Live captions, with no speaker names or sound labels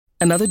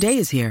Another day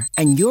is here,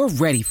 and you're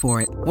ready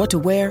for it. What to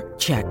wear?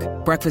 Check.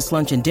 Breakfast,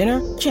 lunch, and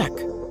dinner? Check.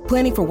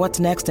 Planning for what's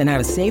next and how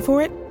to save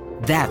for it?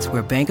 That's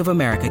where Bank of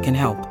America can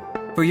help.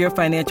 For your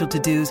financial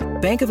to-dos,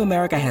 Bank of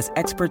America has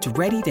experts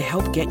ready to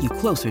help get you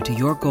closer to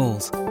your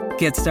goals.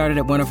 Get started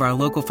at one of our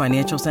local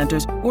financial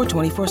centers or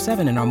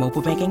 24/7 in our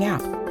mobile banking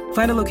app.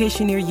 Find a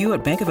location near you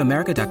at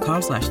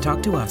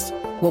bankofamerica.com/talktous.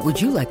 What would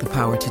you like the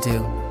power to do?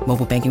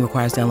 Mobile banking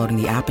requires downloading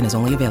the app and is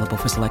only available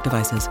for select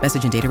devices.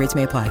 Message and data rates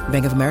may apply.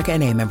 Bank of America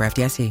N.A., member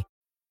FDIC.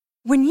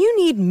 When you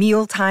need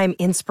mealtime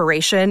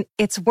inspiration,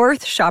 it's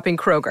worth shopping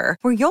Kroger,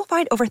 where you'll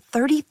find over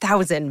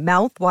 30,000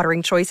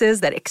 mouth-watering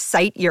choices that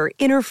excite your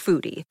inner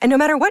foodie. And no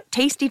matter what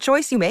tasty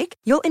choice you make,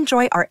 you'll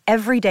enjoy our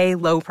everyday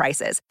low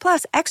prices,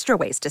 plus extra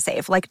ways to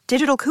save, like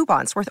digital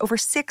coupons worth over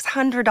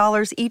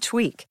 $600 each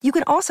week. You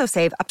can also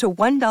save up to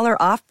 $1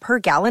 off per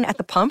gallon at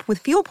the pump with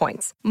fuel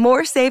points.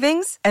 More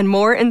savings and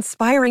more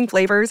inspiring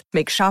flavors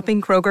make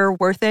shopping Kroger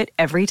worth it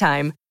every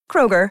time.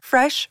 Kroger,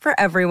 fresh for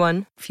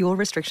everyone. Fuel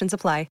restrictions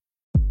apply.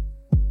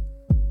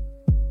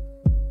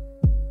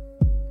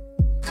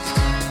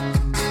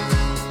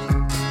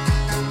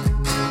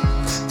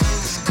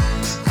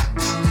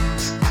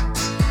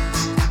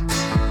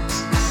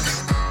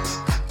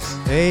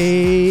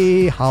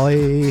 Hey,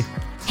 Holly.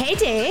 Hey,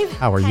 Dave.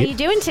 How are you? How you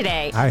doing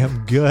today? I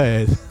am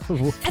good.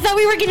 I thought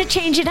we were going to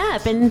change it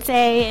up and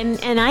say,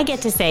 and I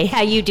get to say,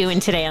 how you doing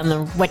today on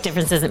the What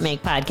Difference Does It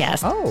Make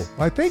podcast. Oh,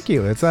 well, thank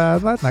you. It's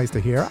that's nice to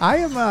hear.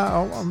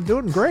 I'm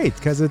doing great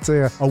because it's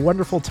a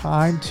wonderful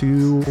time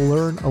to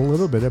learn a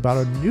little bit about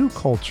a new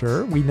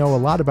culture. We know a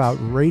lot about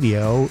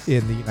radio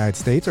in the United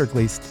States, or at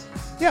least,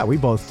 yeah, we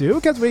both do,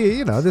 because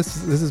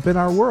this has been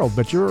our world,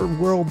 but your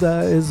world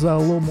is a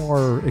little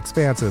more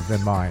expansive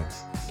than mine.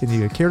 Can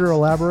you care to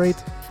elaborate?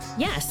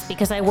 Yes,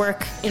 because I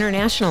work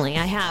internationally.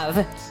 I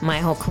have my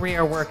whole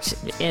career worked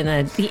in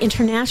the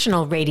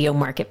international radio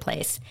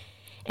marketplace.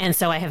 And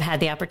so I have had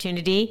the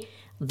opportunity,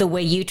 the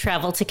way you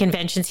travel to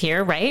conventions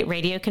here, right?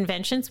 Radio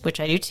conventions, which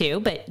I do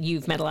too, but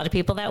you've met a lot of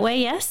people that way,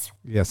 yes?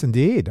 Yes,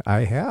 indeed,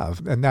 I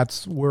have. And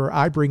that's where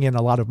I bring in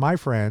a lot of my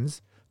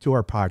friends to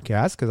our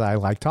podcast because I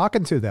like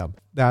talking to them.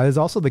 That is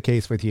also the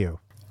case with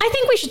you. I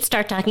think we should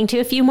start talking to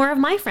a few more of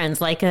my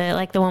friends, like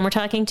the one we're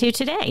talking to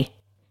today.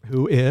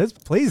 Who is?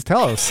 Please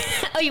tell us.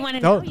 Oh, you want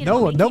to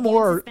know?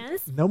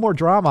 No more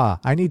drama.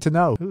 I need to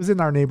know. Who's in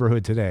our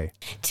neighborhood today?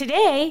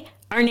 Today,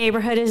 our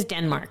neighborhood is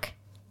Denmark.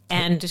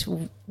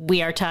 And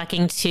we are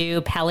talking to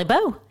Palle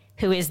Bo,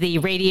 who is the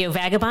radio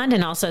vagabond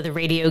and also the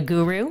radio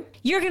guru.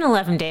 You're going to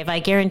love him, Dave. I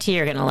guarantee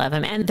you're going to love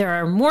him. And there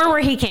are more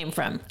where he came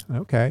from.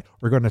 Okay.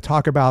 We're going to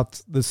talk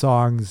about the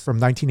songs from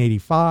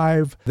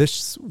 1985.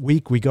 This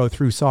week, we go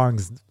through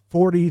songs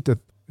 40 to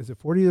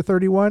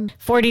 31?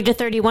 40 to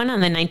 31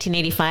 on the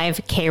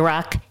 1985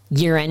 K-Rock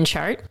year-end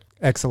chart.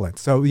 Excellent.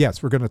 So,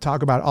 yes, we're going to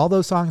talk about all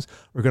those songs.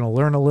 We're going to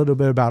learn a little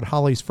bit about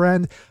Holly's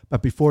friend.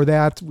 But before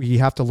that, we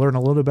have to learn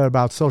a little bit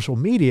about social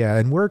media.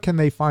 And where can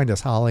they find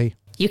us, Holly?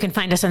 You can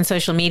find us on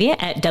social media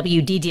at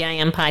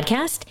WDDIM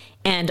Podcast.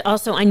 And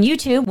also on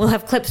YouTube, we'll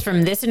have clips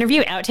from this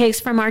interview,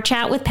 outtakes from our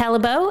chat with Palle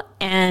Bo,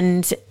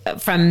 and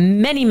from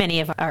many,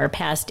 many of our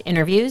past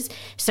interviews.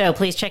 So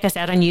please check us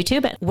out on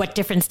YouTube at What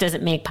Difference Does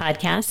It Make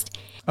Podcast.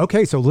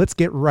 Okay, so let's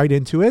get right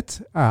into it.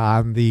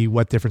 On the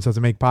What Difference Does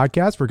It Make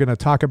podcast, we're going to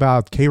talk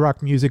about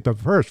K-Rock music, but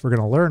first we're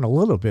going to learn a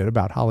little bit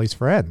about Holly's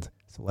friend.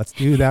 So let's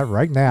do that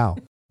right now.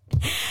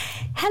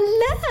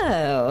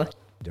 Hello.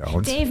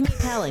 Don't. Dave, meet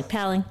Palle.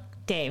 Palle,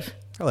 Dave.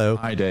 Hello.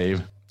 Hi,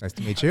 Dave. Nice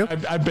to meet you.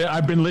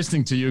 I've been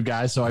listening to you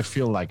guys, so I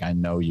feel like I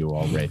know you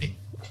already.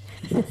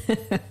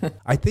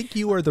 I think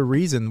you are the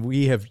reason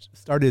we have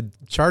started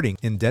charting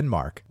in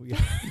Denmark.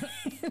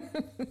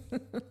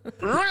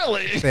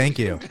 Really? Thank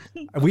you.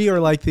 We are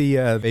like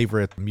the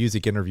favorite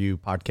music interview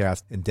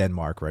podcast in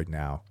Denmark right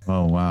now.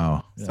 Oh,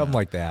 wow. Something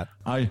like that.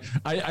 I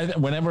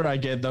whenever I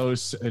get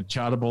those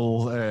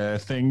chartable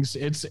things,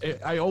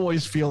 I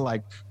always feel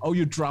like, oh,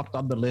 you dropped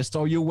on the list,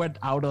 or you went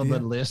out on the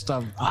list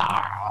of.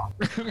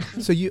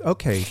 So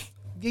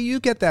you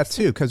get that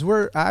too, because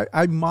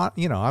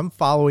I'm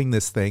following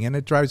this thing, and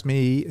it drives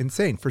me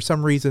insane. For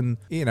some reason,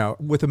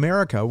 with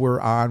America, we're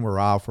on, we're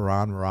off, we're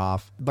on, we're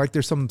off. Like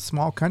there's some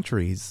small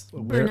countries.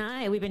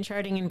 Brunei, we've been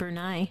charting in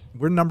Brunei.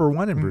 We're number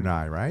one in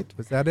Brunei, right?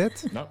 Was that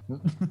it? No.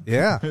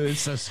 Yeah.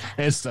 It's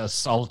the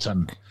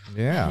Sultan.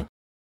 Yeah.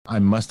 I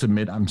must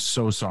admit, I'm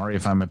so sorry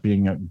if I'm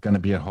going to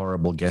be a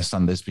horrible guest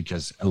on this,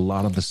 because a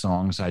lot of the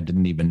songs I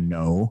didn't even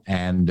know,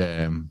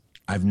 and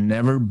I've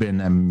never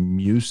been a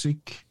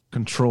music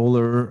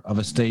controller of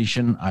a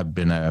station. I've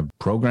been a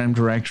program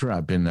director.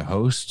 I've been a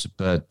host.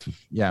 But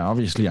yeah,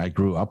 obviously I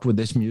grew up with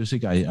this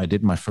music. I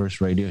did my first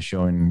radio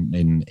show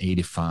in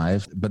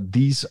 85. But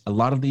a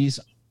lot of these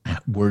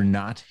were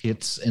not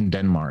hits in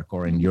Denmark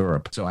or in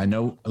Europe. So I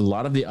know a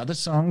lot of the other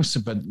songs,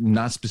 but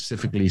not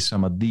specifically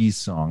some of these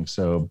songs.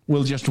 So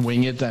we'll just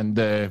wing it, and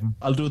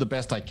I'll do the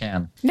best I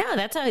can. No,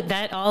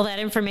 all that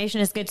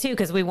information is good too,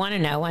 because we want to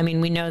know. I mean,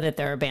 we know that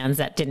there are bands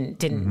that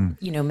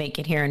didn't make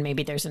it here, and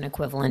maybe there's an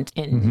equivalent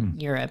in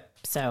Europe.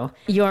 So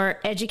your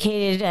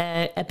educated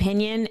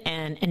opinion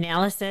and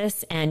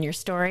analysis and your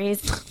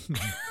stories.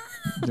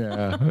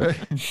 Yeah.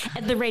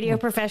 The radio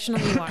professional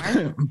you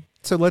are.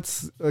 So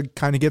let's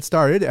kind of get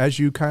started. As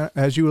you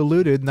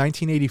alluded,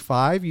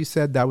 1985, you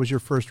said that was your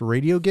first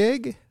radio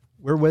gig.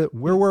 Where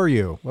were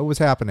you? What was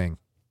happening?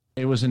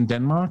 It was in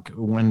Denmark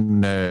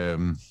when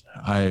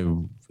I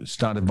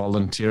started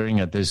volunteering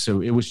at this.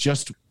 So it was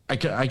just, I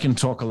can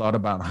talk a lot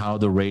about how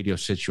the radio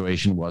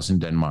situation was in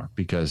Denmark,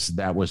 because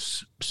that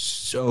was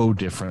so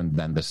different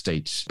than the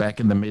States.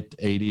 Back in the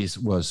mid-'80s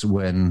was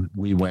when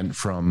we went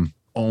from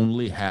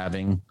only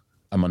having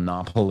a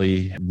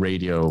monopoly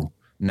radio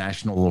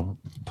national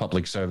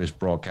public service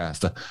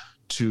broadcaster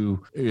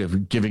to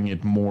giving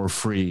it more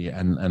free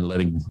and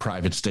letting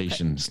private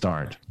stations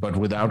start, but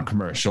without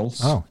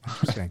commercials. Oh,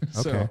 interesting.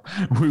 Okay.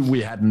 So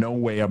we had no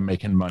way of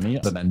making money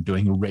other than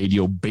doing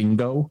radio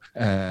bingo.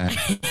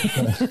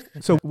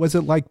 So was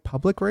it like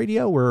public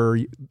radio where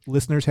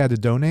listeners had to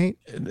donate?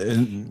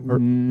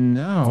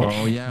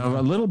 No, yeah,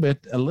 a little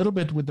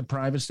bit with the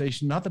private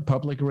station, not the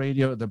public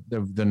radio,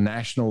 the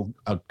national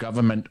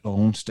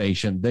government-owned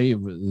station. They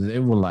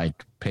were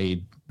like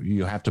paid.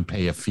 You have to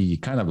pay a fee,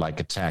 kind of like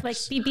a tax. Like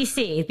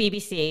BBC.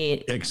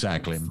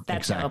 Exactly.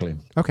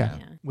 Okay. Yeah.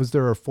 Was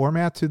there a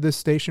format to this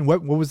station?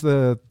 What was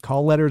the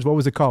call letters? What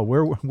was it called?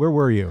 Where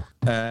were you?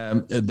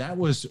 That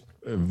was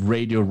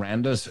Radio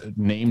Randers,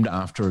 named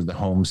after the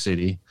home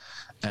city.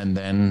 And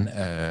then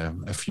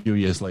a few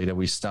years later,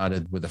 we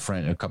started with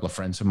a couple of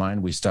friends of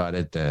mine. We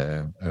started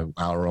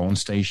our own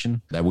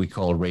station that we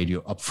call Radio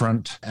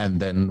Upfront, and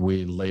then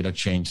we later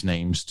changed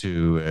names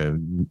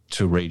to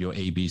Radio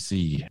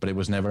ABC. But it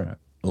was never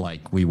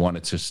like we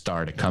wanted to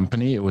start a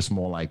company. It was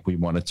more like we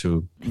wanted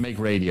to make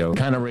radio,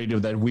 kind of radio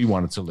that we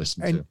wanted to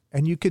listen to.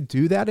 And you could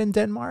do that in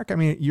Denmark? I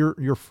mean,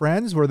 your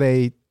friends, were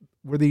they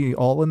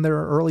all in their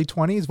early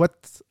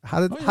 20s?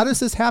 How does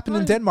this happen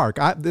in Denmark?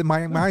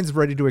 My mind's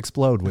ready to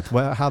explode with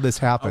how this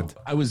happened.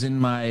 I was in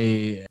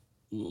my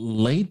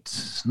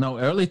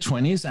early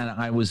 20s, and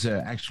I was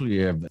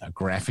actually a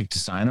graphic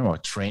designer, or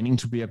training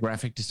to be a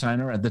graphic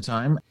designer at the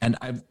time. And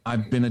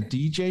I've been a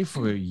DJ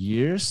for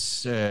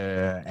years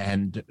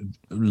and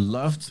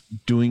loved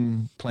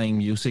playing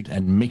music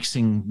and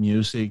mixing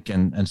music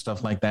and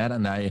stuff like that.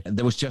 And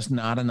there was just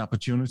not an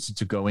opportunity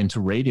to go into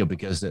radio,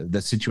 because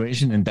the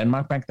situation in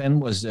Denmark back then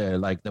was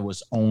like there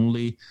was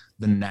only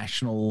the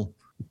national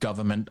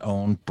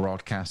government-owned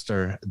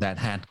broadcaster that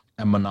had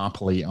a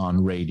monopoly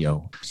on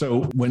radio.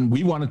 So when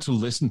we wanted to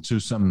listen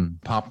to some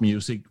pop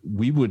music,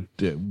 we would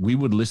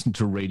listen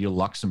to Radio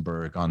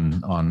Luxembourg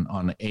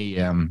on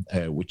AM,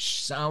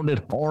 which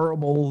sounded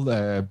horrible,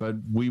 but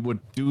we would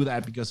do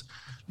that because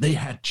they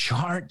had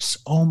charts.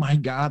 Oh my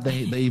God,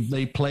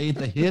 they played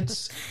the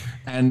hits.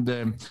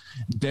 And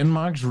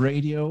Denmark's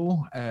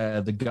radio,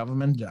 the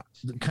government,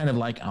 kind of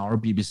like our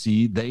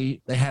BBC,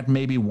 they had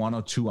maybe 1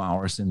 or 2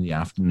 hours in the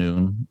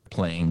afternoon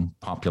playing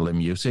popular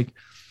music.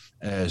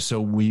 So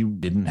we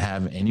didn't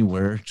have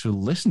anywhere to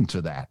listen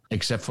to that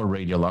except for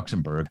Radio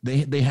Luxembourg.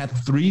 They had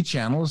 3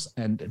 channels,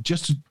 and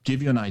just to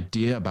give you an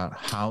idea about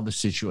how the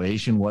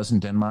situation was in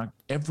Denmark,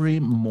 every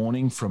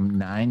morning from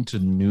 9 to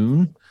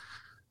noon,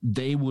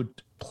 they would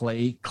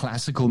play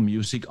classical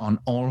music on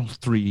all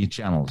 3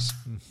 channels.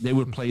 They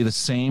would play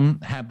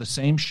have the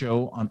same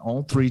show on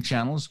all 3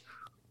 channels,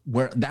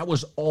 where that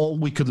was all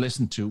we could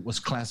listen to was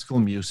classical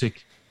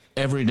music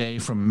every day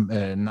from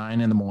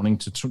 9 in the morning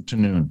to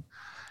noon.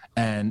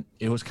 And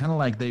it was kind of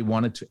like they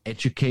wanted to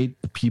educate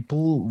the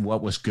people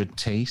what was good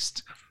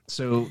taste.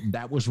 So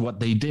that was what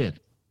they did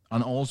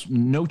on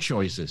no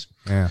choices.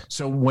 Yeah.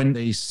 So when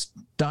they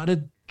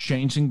started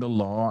changing the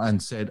law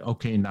and said,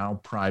 okay,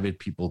 now private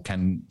people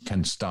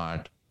can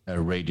start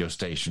a radio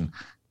station,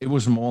 it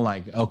was more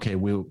like, okay,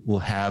 we'll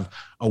have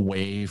a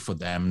way for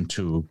them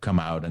to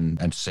come out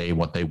and say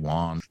what they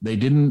want. They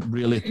didn't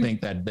really think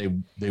that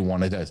they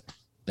wanted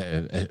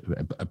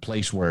a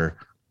place where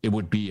it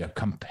would be a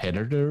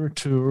competitor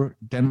to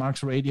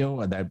Denmark's radio,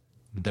 and that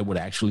there would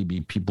actually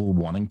be people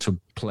wanting to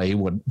play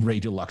what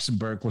Radio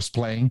Luxembourg was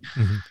playing.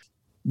 Mm-hmm.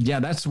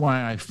 Yeah, that's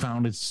why I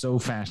found it so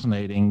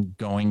fascinating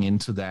going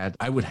into that.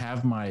 I would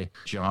have my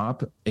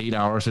job 8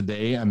 hours a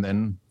day, and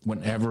then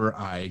whenever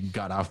I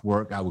got off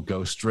work, I would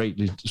go straight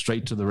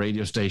to the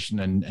radio station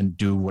and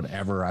do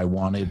whatever I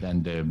wanted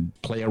and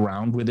play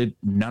around with it.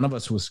 None of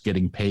us was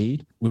getting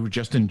paid. We were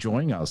just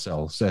enjoying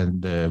ourselves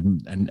and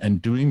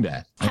doing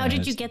that. How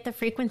did you get the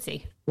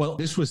frequency? Well,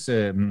 this was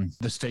the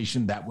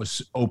station that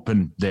was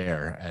open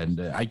there, and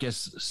I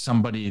guess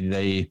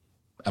somebody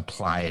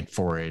applied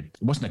for it.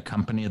 It wasn't a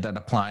company that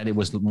applied. It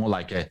was more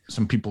like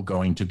some people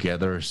going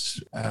together.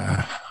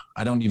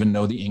 I don't even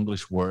know the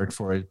English word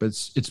for it, but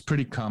it's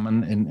pretty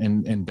common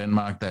in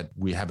Denmark that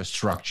we have a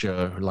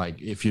structure.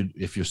 Like if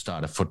you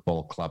start a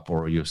football club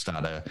or you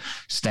start a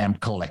stamp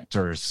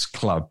collectors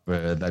club,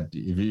 that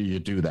you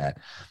do that.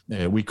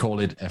 We call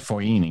it a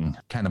forening,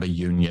 kind of a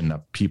union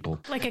of people.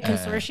 Like a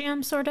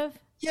consortium, sort of?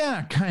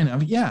 Yeah, kind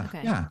of. Yeah,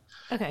 okay. Yeah.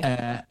 Okay.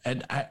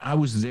 And I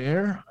was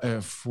there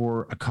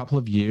for a couple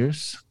of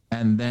years.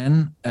 And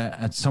then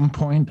at some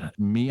point,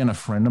 me and a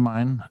friend of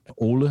mine,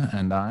 Ole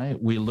and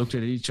we looked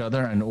at each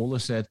other, and Ole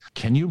said,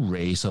 "Can you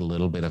raise a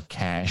little bit of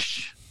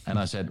cash?" And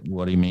I said,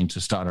 "What do you mean, to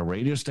start a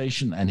radio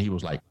station?" And he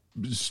was like,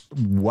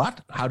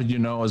 "What? How did you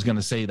know I was going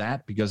to say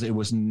that?" Because it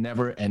was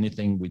never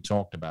anything we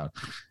talked about.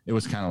 It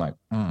was kind of like,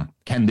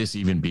 can this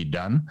even be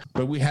done?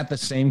 But we had the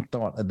same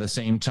thought at the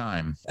same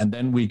time. And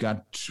then we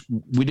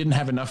didn't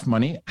have enough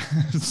money.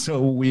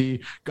 So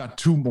we got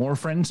 2 more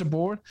friends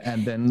aboard.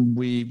 And then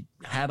we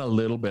had a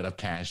little bit of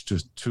cash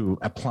to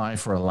apply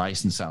for a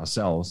license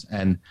ourselves.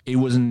 And it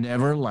was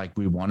never like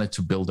we wanted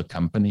to build a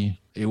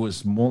company. It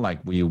was more like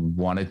we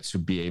wanted to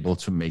be able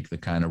to make the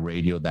kind of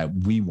radio that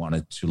we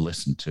wanted to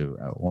listen to,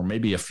 or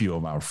maybe a few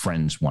of our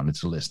friends wanted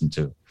to listen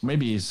to.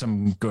 Maybe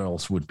some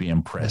girls would be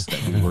impressed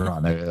that we were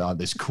on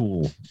this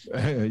cool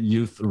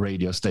youth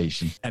radio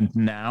station. And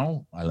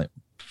now,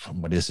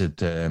 what is it,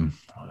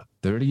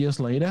 30 years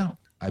later,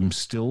 I'm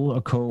still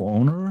a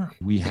co-owner.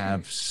 We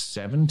have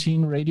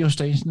 17 radio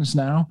stations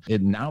now.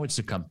 Now it's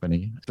a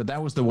company. But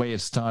that was the way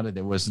it started.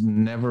 It was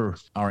never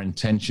our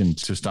intention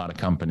to start a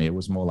company. It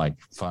was more like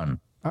fun.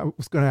 I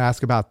was going to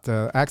ask about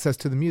access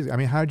to the music. I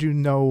mean, how did you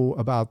know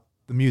about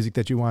the music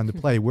that you wanted to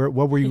play?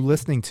 What were you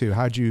listening to?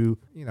 How'd you,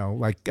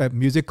 like at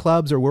music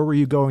clubs, or where were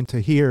you going to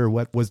hear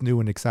what was new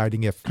and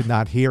exciting if you could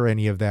not hear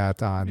any of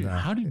that on?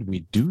 How did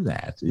we do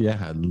that?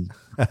 Yeah.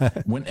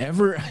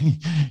 Whenever,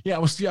 I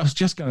was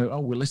just going to,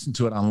 we listened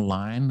to it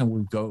online and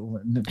we go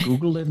and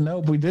Google it. No,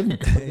 we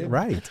didn't.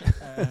 Right.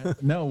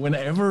 No,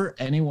 whenever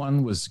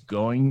anyone was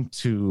going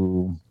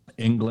to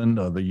England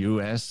or the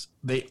US,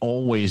 they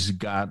always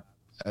got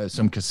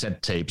some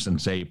cassette tapes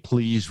and say,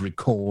 please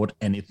record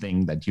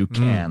anything that you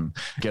can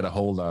get a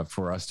hold of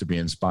for us to be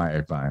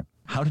inspired by.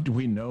 How did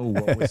we know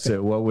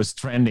what was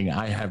trending?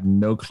 I have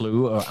no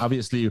clue.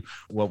 Obviously,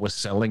 what was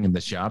selling in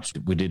the shops,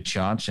 we did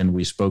charts, and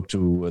we spoke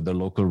to the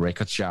local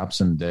record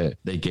shops, and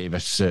they gave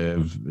us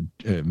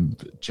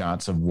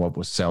charts of what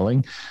was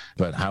selling.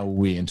 But how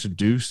we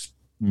introduced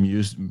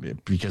music,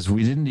 because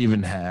we didn't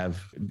even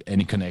have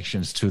any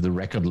connections to the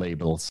record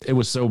labels. It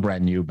was so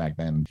brand new back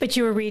then. But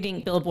you were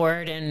reading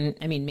Billboard and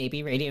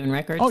maybe Radio and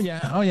Records. Oh yeah.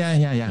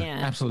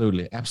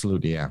 Absolutely,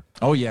 yeah.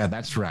 Oh yeah,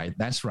 that's right.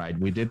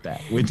 We did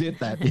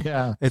that.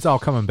 Yeah. It's all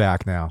coming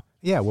back now.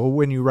 Yeah, well,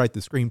 when you write the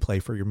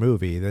screenplay for your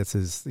movie, this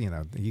is, you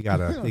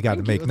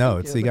gotta make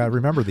notes. You gotta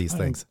remember these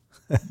things.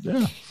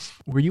 Yeah.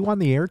 Were you on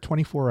the air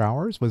 24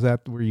 hours?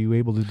 Were you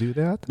able to do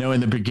that? No,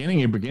 in the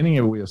beginning,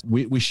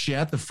 we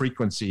shared the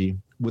frequency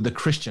with a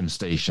Christian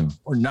station,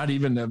 or not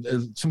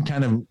even some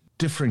kind of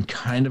different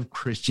kind of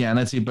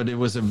Christianity, but it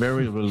was a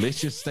very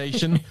religious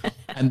station.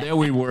 And there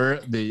we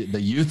were,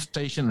 the youth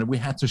station, and we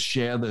had to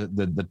share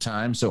the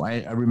time. So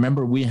I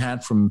remember we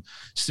had from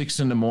 6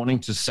 a.m.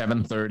 to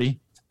 7:30.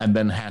 And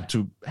then had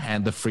to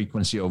hand the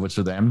frequency over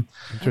to them.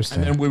 Interesting.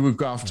 And then we would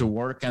go off to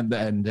work, and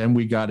then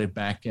we got it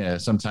back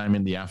sometime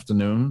in the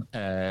afternoon,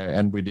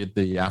 and we did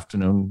the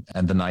afternoon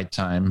and the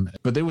nighttime.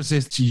 But there was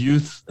this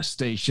youth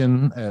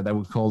station that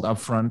we called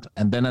Upfront,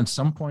 and then at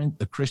some point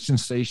the Christian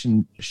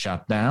station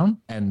shut down,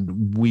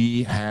 and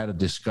we had a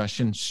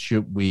discussion: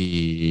 should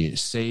we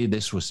say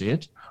this was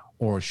it,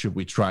 or should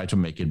we try to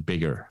make it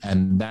bigger?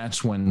 And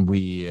that's when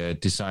we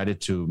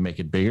decided to make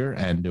it bigger,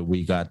 and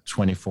we got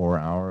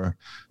 24-hour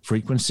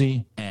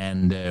frequency,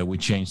 and we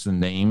changed the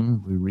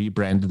name. We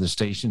rebranded the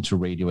station to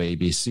Radio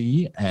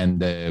ABC, and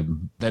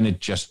then it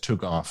just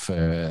took off.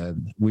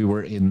 We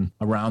were in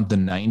around the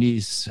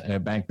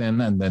 90s back then,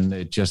 and then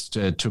it just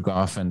took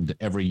off, and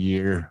every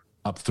year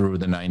up through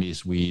the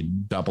 90s, we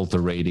doubled the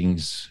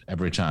ratings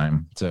every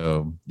time.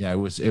 So yeah,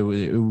 it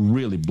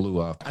really blew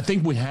up. I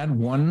think we had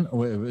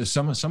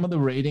some of the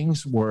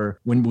ratings were,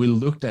 when we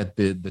looked at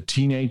the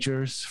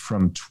teenagers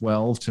from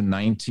 12 to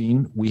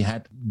 19, we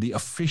had the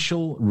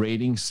official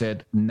rating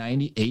said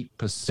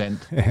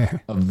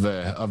 98% of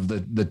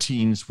the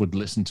teens would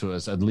listen to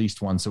us at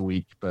least once a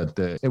week. But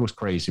it was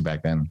crazy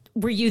back then.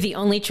 Were you the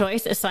only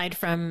choice aside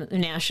from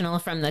national,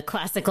 from the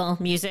classical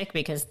music?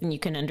 Because then you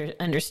can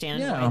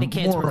understand why the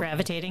kids were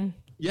gravitating.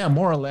 Yeah,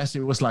 more or less,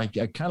 it was like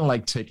kind of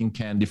like taking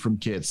candy from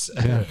kids.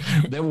 Yeah.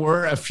 There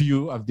were a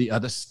few of the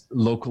other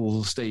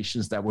local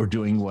stations that were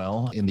doing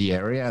well in the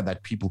area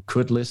that people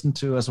could listen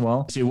to as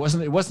well. So it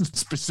wasn't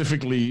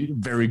specifically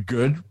very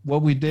good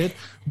what we did,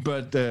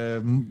 but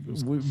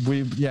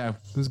we were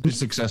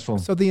successful.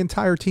 So the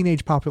entire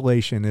teenage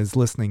population is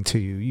listening to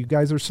you. You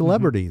guys are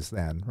celebrities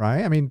then,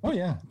 right? I mean,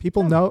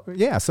 people know.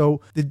 Yeah.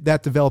 So did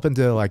that develop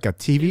into like a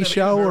TV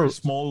show or a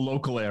small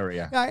local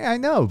area? I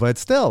know, but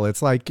still,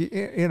 it's like,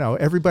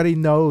 everybody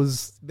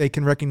knows, they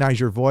can recognize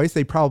your voice.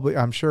 They probably,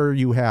 I'm sure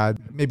you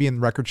had, maybe in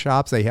record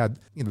shops, they had,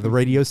 the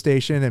radio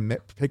station and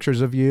pictures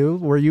of you.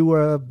 Were you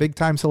a big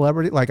time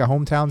celebrity, like a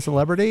hometown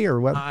celebrity or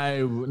what?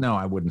 No,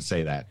 I wouldn't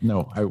say that.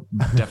 No, I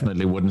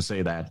definitely wouldn't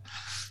say that.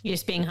 You're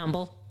just being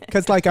humble.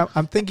 Because like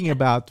I'm thinking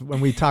about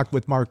when we talked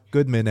with Mark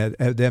Goodman at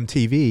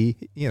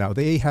MTV,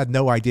 they had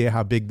no idea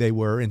how big they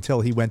were until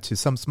he went to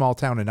some small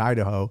town in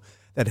Idaho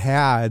that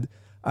had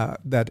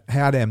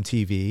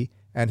MTV,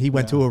 and he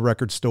went to a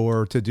record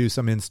store to do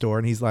some in-store,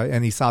 and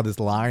he saw this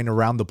line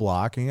around the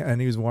block, and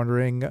he was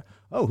wondering,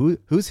 oh,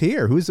 who's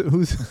here?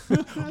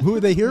 Who are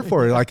they here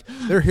for? Like,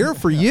 they're here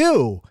for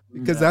you,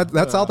 because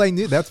that's all they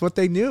knew. That's what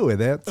they knew, and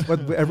that's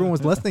what everyone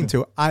was listening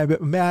to. I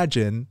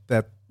imagine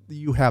that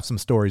you have some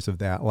stories of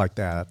that, like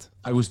that.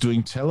 I was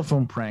doing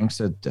telephone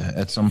pranks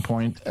at some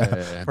point.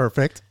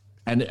 Perfect.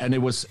 And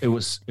it was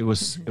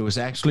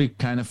actually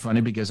kind of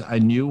funny because I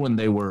knew when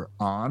they were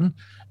on,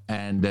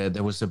 and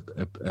there was a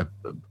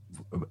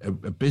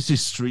busy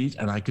street,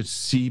 and I could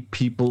see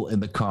people in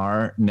the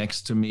car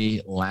next to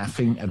me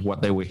laughing at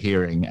what they were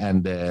hearing,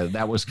 and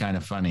that was kind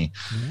of funny.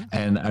 Mm-hmm.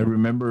 And I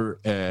remember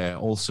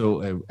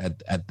also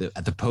at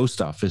the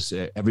post office,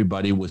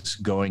 everybody was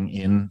going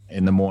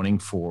in the morning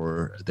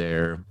for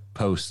their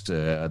post,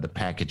 the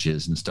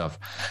packages and stuff,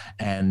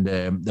 and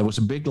there was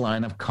a big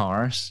line of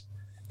cars.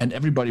 And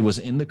everybody was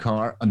in the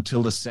car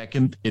until the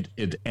second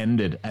it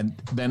ended.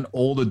 And then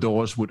all the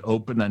doors would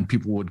open and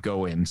people would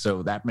go in.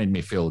 So that made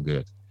me feel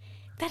good.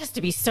 That has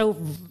to be so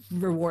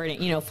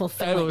rewarding,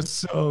 fulfilling. That was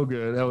so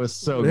good. That was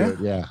so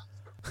good. Yeah.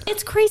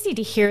 It's crazy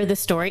to hear the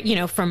story,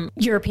 from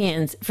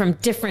Europeans from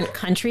different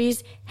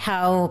countries,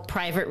 how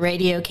private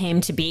radio came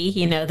to be,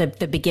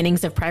 the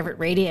beginnings of private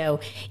radio.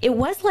 It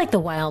was like the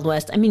Wild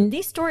West. I mean,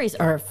 these stories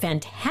are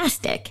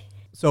fantastic.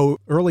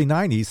 So early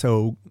 90s,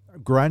 so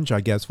grunge, I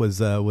guess,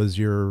 was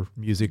your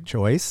music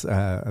choice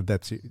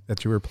that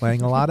you were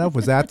playing a lot of.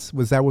 Was that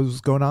what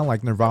was going on,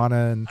 like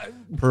Nirvana and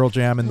Pearl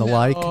Jam and the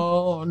like?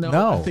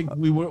 No. I think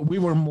we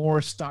were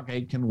more Stock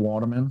Aitken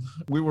Waterman.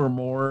 We were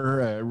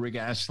more Rick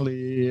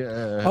Astley.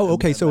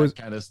 Okay, so it was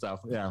kind of stuff.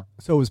 Yeah.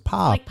 So it was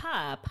pop. Like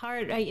pop,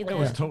 hard. It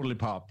was totally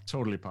pop.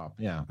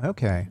 Yeah.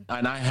 Okay.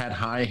 And I had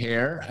high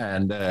hair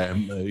and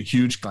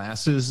huge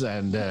glasses,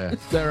 and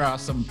there are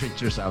some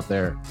pictures out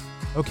there.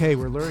 Okay,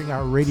 we're learning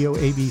our radio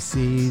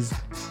ABCs,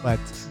 but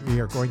we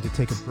are going to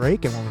take a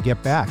break, and when we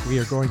get back, we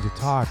are going to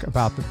talk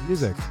about the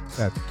music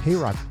that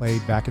K-Rock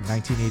played back in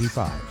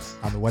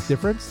 1985 on the What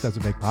Difference Does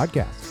It Make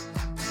podcast.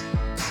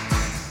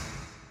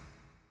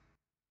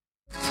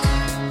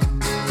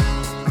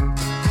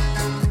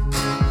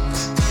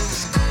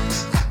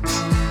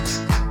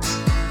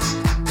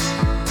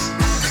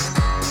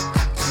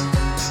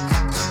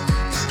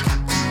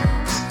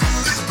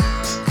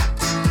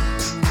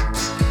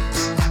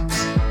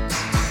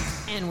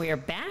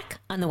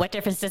 On the What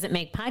Difference Does It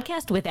Make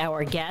podcast with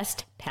our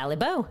guest, Pally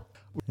Bow.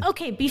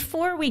 Okay,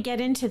 before we get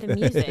into the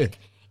music,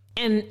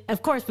 and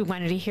of course we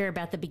wanted to hear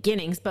about the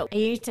beginnings, but I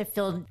need to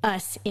fill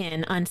us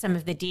in on some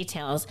of the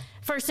details.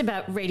 First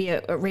about Radio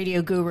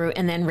Guru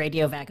and then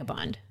Radio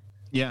Vagabond.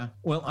 Yeah,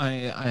 well, I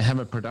have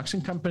a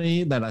production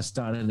company that I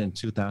started in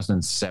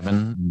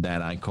 2007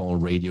 that I call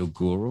Radio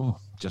Guru,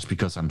 just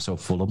because I'm so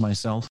full of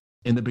myself.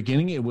 In the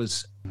beginning, it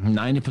was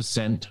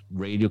 90%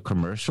 radio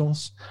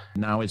commercials.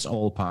 Now it's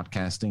all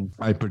podcasting.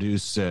 I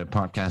produce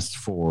podcasts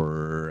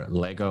for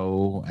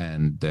Lego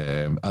and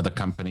other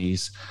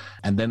companies.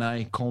 And then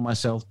I call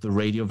myself the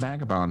Radio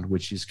Vagabond,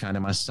 which is kind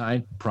of my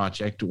side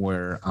project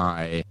where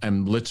I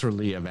am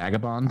literally a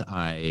vagabond.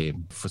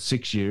 For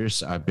 6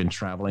 years, I've been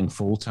traveling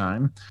full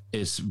time.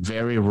 It's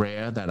very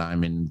rare that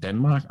I'm in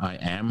Denmark. I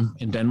am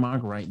in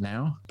Denmark right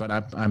now, but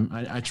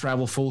I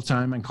travel full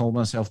time and call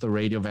myself the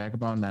Radio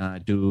Vagabond. And I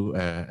do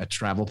a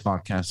travel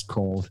podcast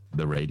called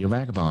The Radio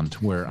Vagabond,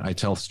 where I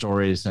tell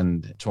stories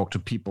and talk to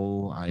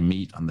people I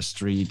meet on the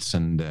streets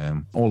and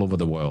all over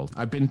the world.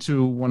 I've been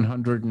to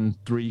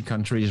 103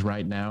 countries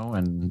right now,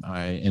 and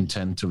I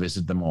intend to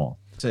visit them all.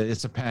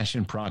 It's a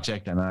passion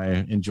project, and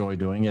I enjoy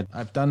doing it.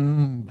 I've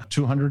done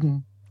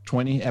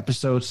 220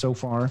 episodes so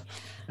far,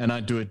 and I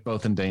do it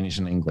both in Danish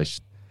and English.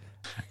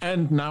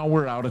 And now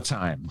we're out of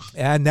time.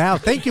 And now,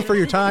 thank you for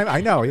your time. I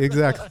know,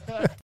 exactly.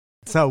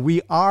 So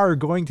we are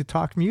going to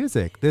talk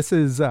music. This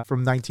is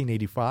from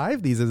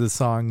 1985. These are the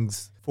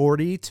songs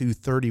 40 to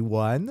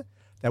 31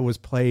 that was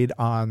played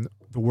on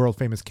the world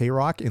famous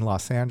K-Rock in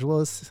Los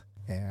Angeles.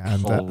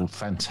 And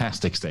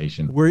fantastic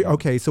station.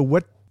 Okay, so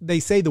what they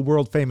say, the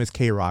world famous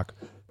K-Rock.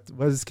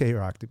 What does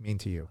K-Rock mean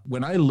to you?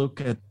 When I look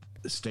at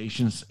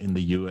stations in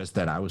the U.S.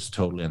 that I was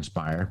totally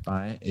inspired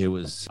by, it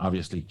was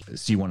obviously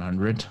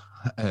C100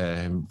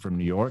 from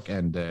New York,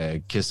 and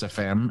Kiss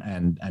FM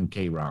and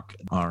K-Rock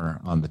are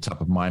on the top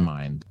of my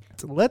mind.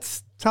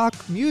 Let's talk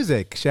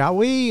music, shall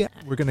we?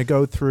 We're going to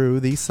go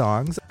through these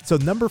songs. So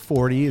number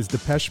 40 is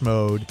Depeche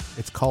Mode.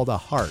 It's called A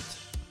Heart.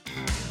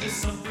 There's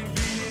something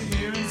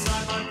here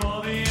inside my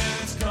body,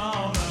 and it's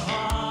called a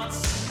heart.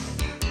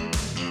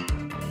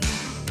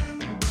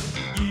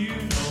 You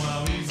know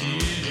how easy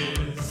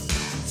it is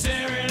to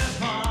tear it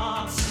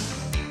apart.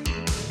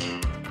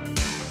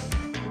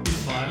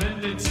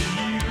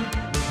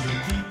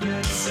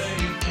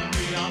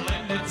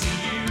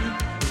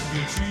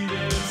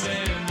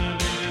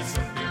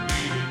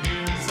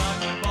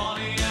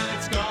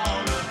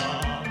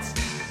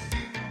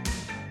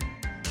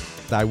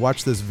 I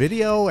watched this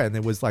video, and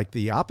it was like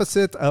the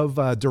opposite of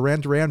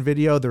Duran Duran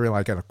video. They're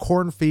like in a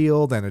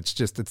cornfield, and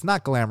it's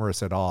not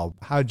glamorous at all.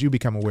 How did you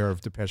become aware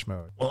of Depeche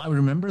Mode? Well, I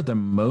remember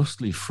them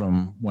mostly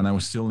from when I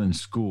was still in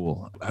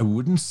school. I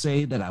wouldn't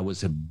say that I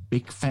was a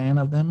big fan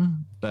of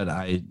them, but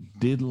I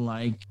did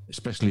like,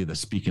 especially the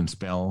Speak and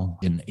Spell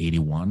in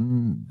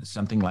 81,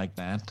 something like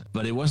that.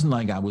 But it wasn't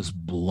like I was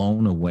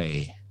blown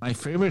away. My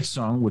favorite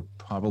song would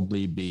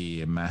probably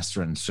be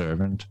Master and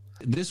Servant.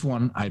 This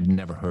one I've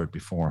never heard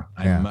before.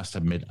 I must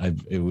admit,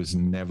 it was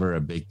never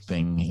a big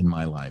thing in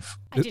my life.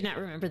 I did not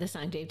remember the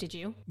song, Dave. Did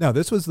you? No,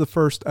 this was the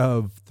first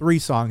of 3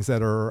 songs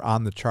that are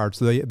on the charts.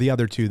 The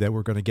other 2 that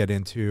we're going to get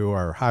into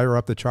are higher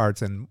up the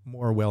charts and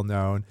more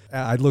well-known.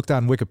 I looked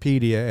on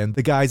Wikipedia, and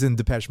the guys in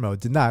Depeche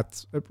Mode did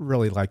not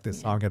really like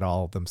this song at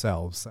all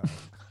themselves. So.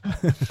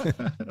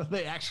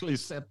 They actually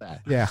said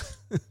that. Yeah.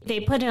 They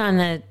put it on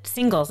the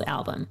singles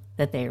album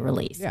that they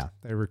released. Yeah,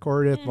 they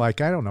recorded it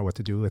like, I don't know what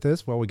to do with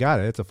this. Well, we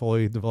got it. It's a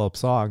fully developed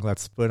song.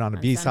 Let's put it on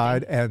a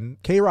B-side.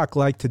 And K-Rock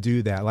liked to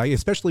do that, like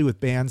especially with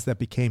bands that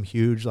became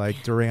huge,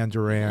 like Duran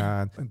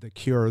Duran, The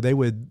Cure. They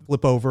would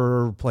flip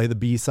over, play the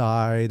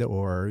B-side,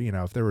 or,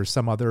 if there was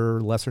some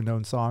other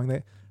lesser-known song,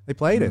 they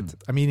played it.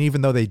 I mean,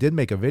 even though they did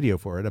make a video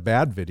for it, a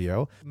bad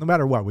video, no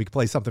matter what, we could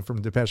play something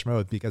from Depeche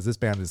Mode because this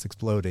band is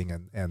exploding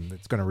and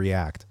it's going to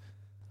react.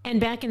 And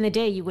back in the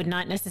day, you would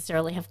not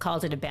necessarily have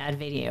called it a bad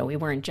video. We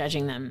weren't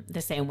judging them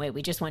the same way.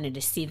 We just wanted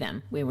to see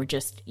them. We were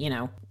just,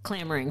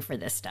 clamoring for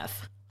this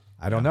stuff.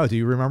 I don't know. Do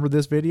you remember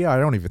this video? I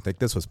don't even think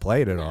this was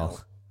played at all.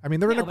 I mean,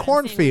 they're in a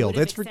cornfield.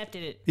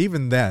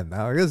 Even then,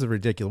 this is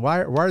ridiculous.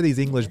 Why are these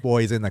English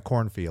boys in the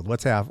cornfield?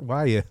 Why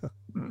are you?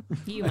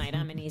 You might.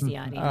 I'm an easy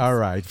audience. All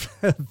right.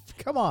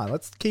 Come on.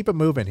 Let's keep it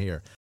moving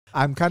here.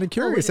 I'm kind of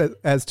curious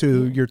as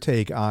to your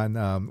take on,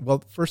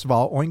 well, first of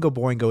all, Oingo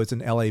Boingo is an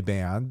LA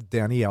band.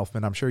 Danny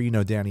Elfman. I'm sure you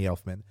know Danny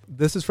Elfman.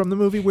 This is from the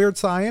movie Weird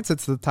Science.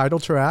 It's the title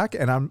track.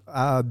 And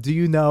do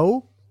you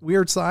know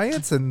Weird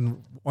Science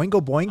and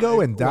Oingo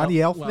Boingo and Danny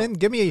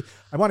Elfman?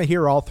 I want to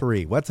hear all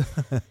 3.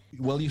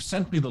 Well, you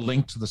sent me the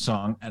link to the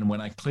song, and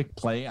when I clicked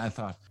play, I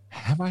thought,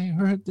 have I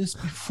heard this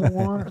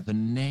before? The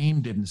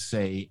name didn't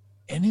say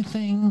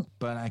anything,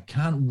 but I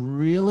can't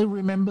really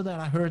remember that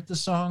I heard the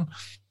song.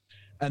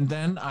 And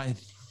then I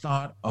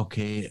thought,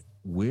 okay,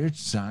 Weird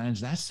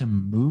Science, that's a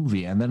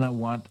movie. And then I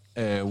went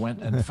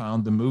and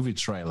found the movie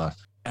trailer,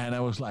 and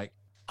I was like,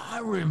 I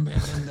remember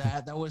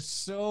that. That was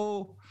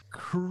so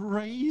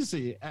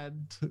crazy.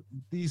 And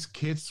these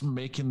kids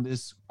making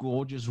this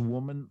gorgeous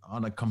woman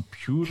on a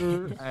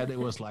computer, and it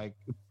was like,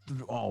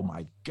 oh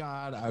my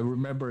God. I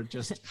remember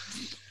just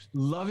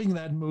loving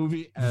that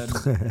movie. And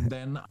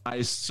then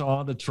I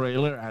saw the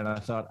trailer, and I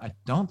thought, I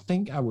don't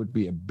think I would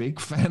be a big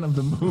fan of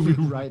the movie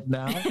right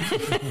now.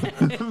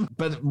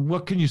 But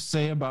what can you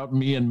say about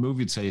me and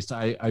movie taste?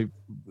 I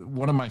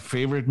one of my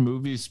favorite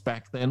movies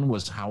back then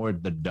was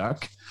Howard the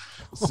Duck.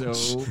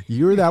 So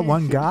you're that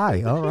one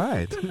guy. All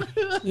right.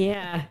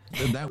 Yeah.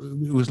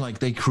 It was like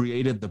they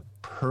created the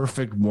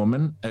perfect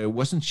woman.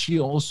 Wasn't she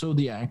also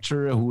the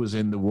actor who was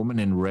in The Woman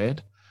in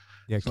Red?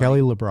 Yeah,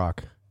 Kelly LeBrock.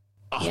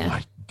 Oh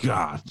my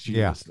God.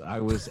 I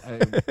was,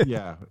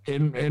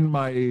 in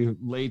my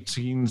late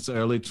teens,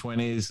 early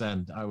 20s,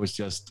 and I was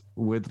just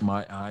with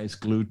my eyes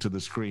glued to the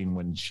screen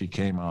when she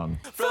came on.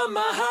 From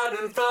my heart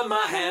and from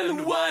my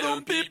hand, why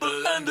don't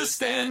people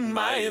understand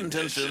my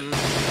intention?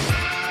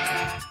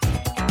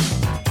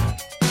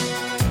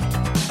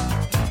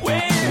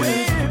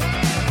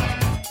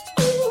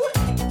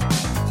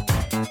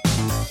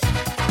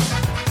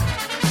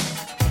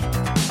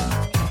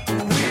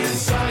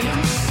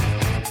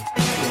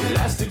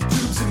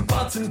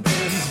 And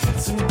pens,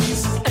 bits and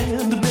pieces,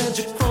 and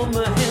magic from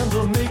the hand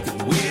are making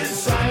weird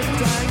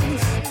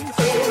science.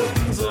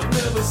 Things I've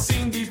never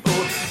seen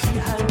before.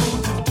 Behind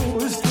bolted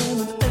doors,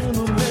 talent and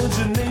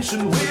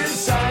imagination. Weird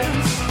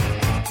science.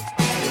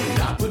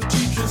 Not what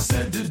teachers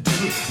said to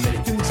do.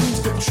 Making dreams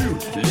come true.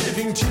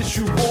 Living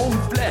tissue, warm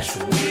flesh.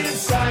 Weird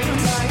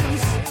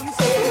science.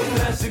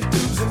 Plastic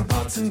tubes and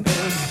pots and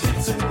pans,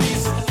 bits and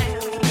pieces,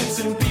 and bits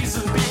and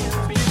pieces.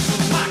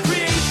 My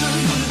creation,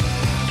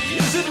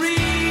 is it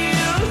real?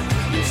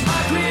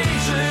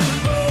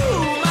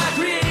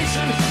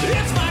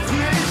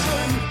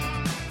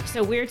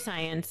 So Weird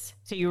Science.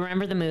 So you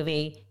remember the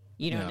movie.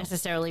 You don't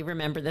necessarily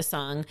remember the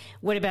song.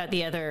 What about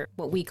the other,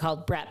 what we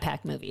called Brat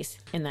Pack movies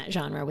in that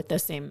genre with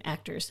those same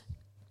actors?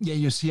 Yeah,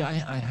 you see, I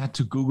had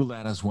to Google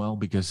that as well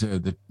because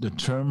the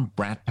term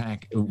Brat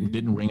Pack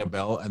didn't ring a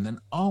bell. And then,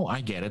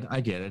 I get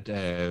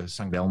it.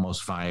 St.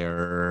 Elmo's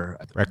Fire.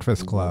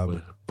 Breakfast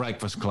Club.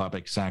 Breakfast Club,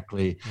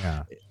 exactly.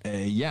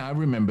 Yeah. I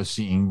remember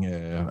seeing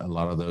a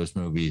lot of those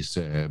movies.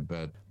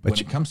 But when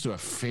it comes to a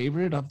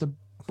favorite of the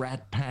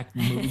Brat Pack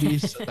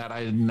movies that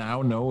I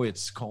now know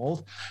it's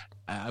called,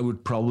 I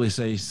would probably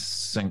say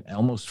St.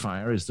 Elmo's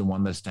Fire is the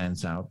one that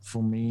stands out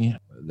for me.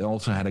 They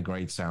also had a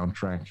great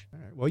soundtrack.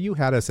 Well, you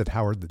had us at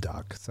Howard the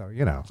Duck, so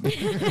you know.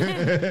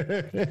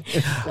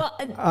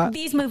 Well,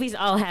 these movies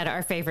all had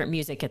our favorite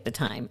music at the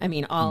time. I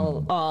mean,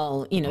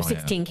 all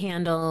 16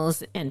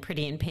 Candles and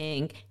Pretty in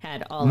Pink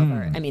had all of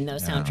our. I mean,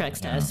 those soundtracks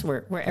to us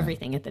were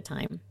everything at the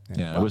time.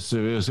 Yeah, it was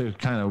a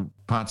kind of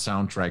part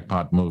soundtrack,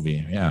 part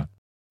movie. Yeah.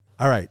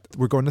 All right,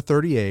 we're going to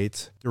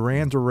 38.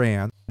 Duran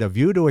Duran, A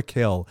View to a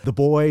Kill. The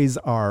boys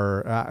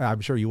are,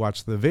 I'm sure you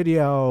watched the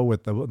video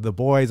with the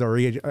boys,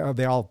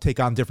 they all take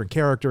on different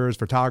characters,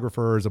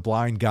 photographers, a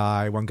blind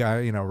guy, one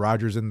guy,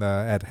 Roger's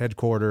at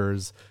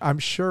headquarters. I'm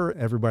sure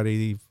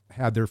everybody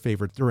had their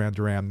favorite Duran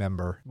Duran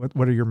member.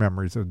 What are your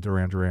memories of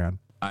Duran Duran?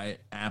 I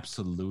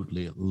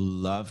absolutely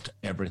loved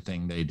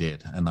everything they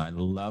did. And I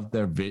loved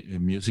their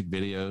music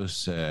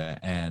videos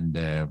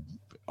and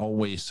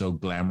always so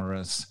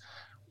glamorous.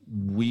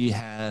 We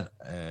had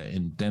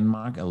in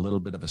Denmark a little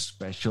bit of a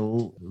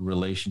special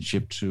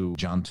relationship to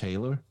John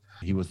Taylor.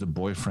 He was the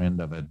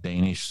boyfriend of a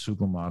Danish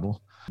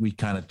supermodel. We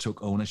kind of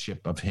took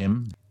ownership of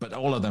him, but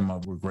all of them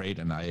were great,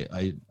 and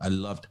I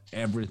loved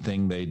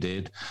everything they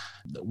did.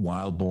 The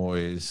Wild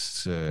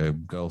Boys,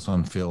 Girls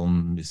on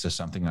Film, Is There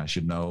Something I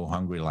Should Know,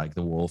 Hungry Like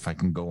the Wolf, I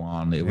can go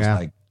on. It was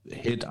like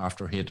hit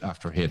after hit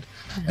after hit.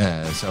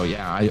 So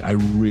yeah, I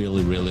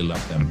really, really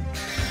loved them.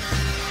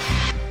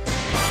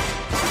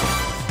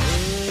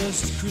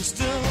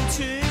 Crystal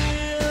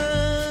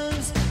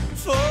tears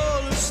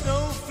fall as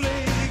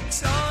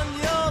snowflakes on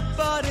your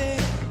body.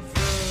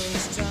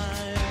 First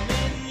time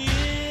in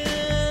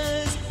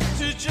years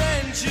to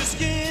drench your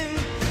skin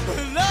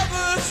with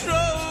lover's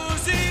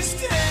rosy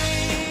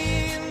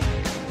stain.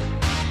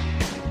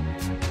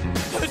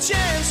 A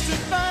chance to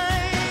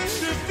find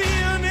the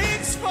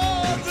phoenix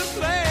for the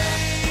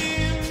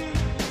flame.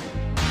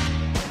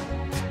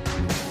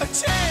 A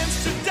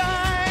chance to die.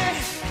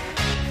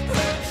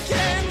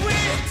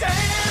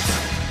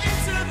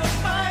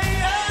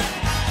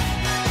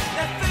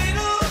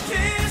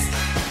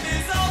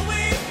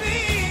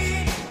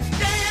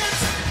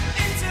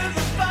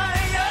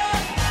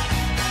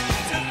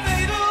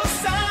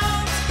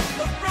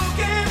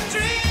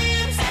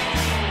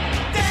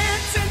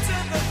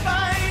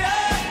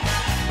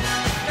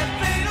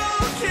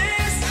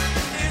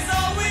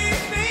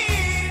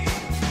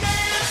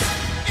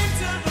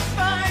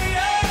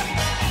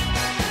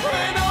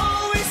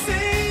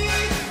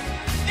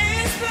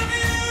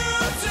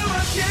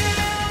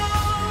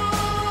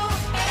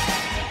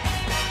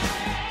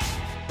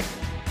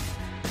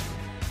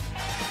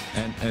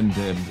 And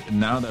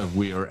now that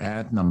we are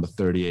at number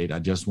 38, I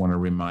just want to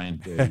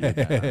remind you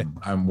that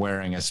I'm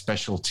wearing a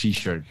special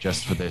T-shirt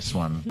just for this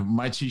one.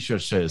 My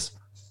T-shirt says,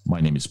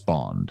 "My name is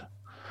Bond,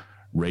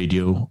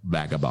 Radio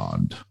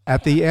Vagabond."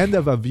 At the end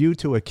of A View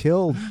to a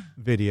Kill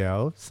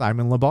video,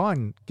 Simon Le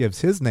Bon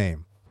gives his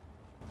name.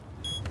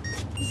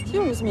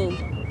 Excuse me,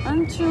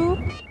 aren't you?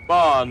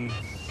 Bond,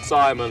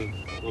 Simon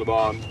Le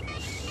Bon.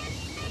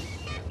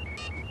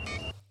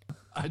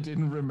 I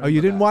didn't remember. Oh, you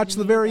didn't that. watch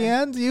the very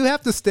end? You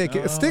have to stick.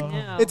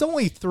 No. It's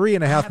only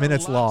 3.5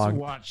 minutes I had a lot long. to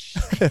watch.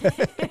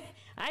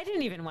 I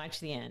didn't even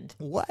watch the end.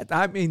 What?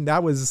 I mean,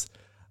 that was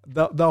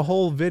the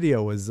whole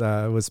video was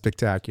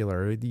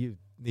spectacular. You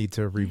need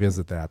to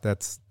revisit that.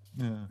 That's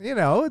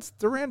it's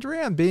Duran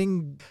Duran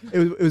being.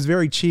 It was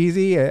very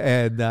cheesy,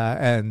 and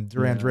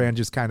Duran Duran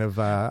just kind of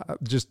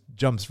just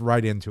jumps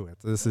right into it.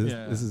 This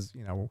is.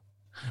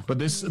 But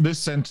this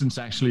sentence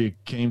actually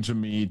came to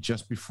me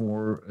just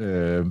before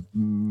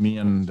me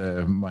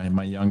and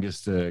my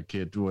youngest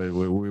kid we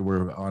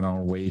were on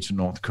our way to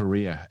North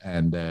Korea,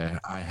 and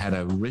I had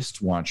a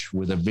wristwatch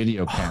with a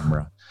video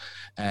camera,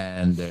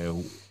 and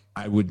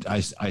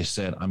I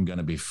said I'm going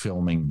to be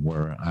filming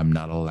where I'm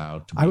not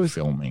allowed to be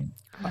filming,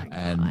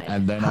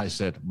 and then I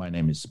said my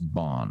name is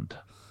Bond,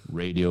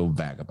 Radio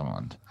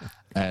Vagabond,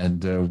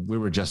 and we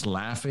were just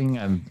laughing,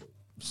 and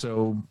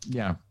so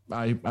yeah.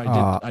 I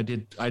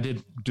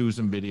did do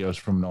some videos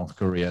from North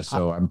Korea,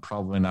 so I'm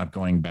probably not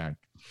going back.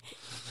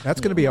 That's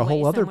going to be a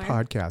whole other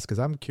podcast, because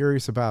I'm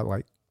curious about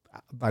like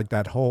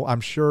that whole. I'm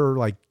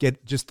sure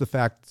get just the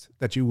fact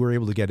that you were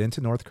able to get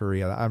into North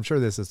Korea. I'm sure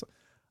this is.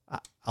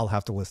 I'll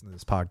have to listen to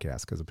this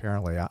podcast, because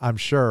apparently I'm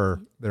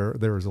sure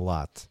there is a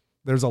lot.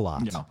 There's a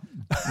lot.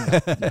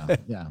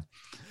 Yeah.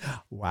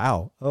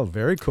 Wow. Oh,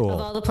 very cool. Of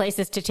all the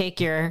places to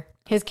take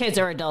his kids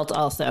are adults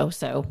also,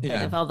 so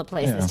of all the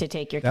places to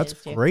take your kids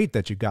to. That's great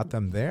that you got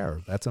them there.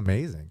 That's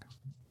amazing.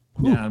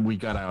 Yeah, and we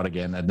got out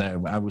again. And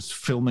I was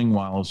filming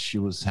while she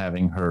was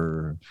having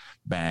her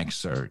bag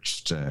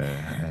searched.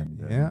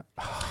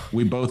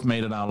 We both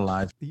made it out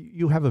alive.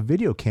 You have a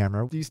video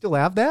camera. Do you still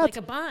have that? Like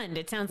a Bond.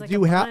 It sounds like a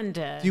Bond.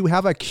 Do you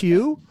have a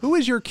Q? Who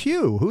is your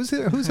Q? Who's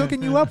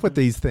hooking you up with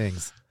these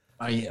things?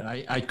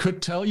 I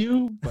could tell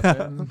you, but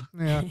then...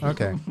 Yeah,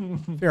 okay.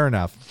 Fair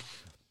enough.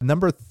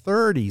 Number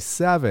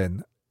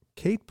 37,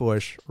 Kate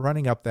Bush,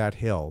 Running Up That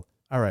Hill.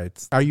 All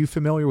right. Are you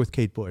familiar with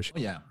Kate Bush?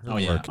 Yeah. Her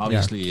work?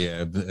 Obviously,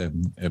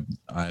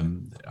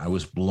 I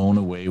was blown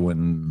away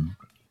when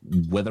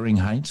Wuthering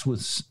Heights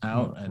was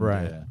out, and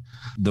Right.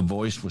 The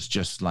voice was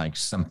just like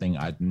something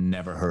I'd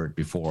never heard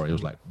before. It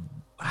was like,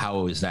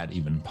 how is that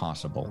even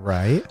possible?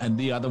 Right. And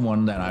the other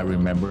one that I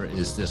remember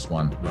is this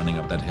one, Running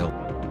Up That Hill.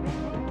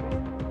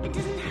 It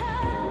doesn't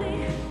hurt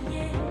me,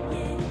 yeah,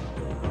 yeah.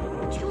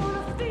 Do you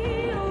wanna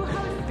feel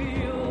how it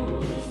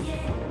feels?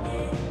 Yeah,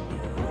 yeah.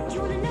 Do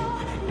you wanna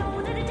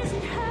know that it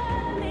doesn't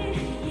hurt me?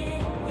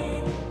 Yeah,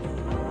 yeah.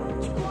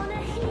 Do you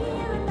wanna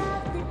hear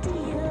about the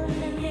deal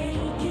they're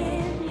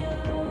making?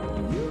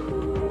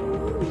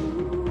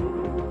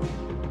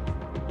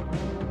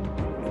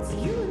 It's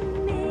you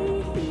and me.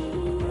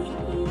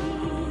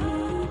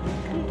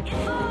 And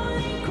if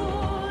only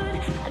could,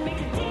 I'd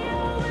make a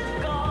deal with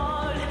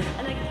God,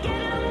 and I'd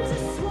get him to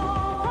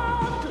swap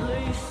our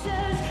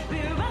places. Be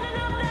running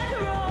up that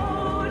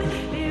road,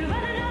 be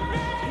running up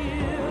that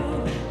hill,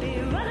 be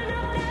running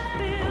up that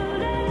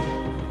building.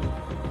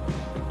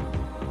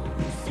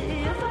 See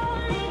if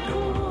only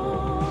could.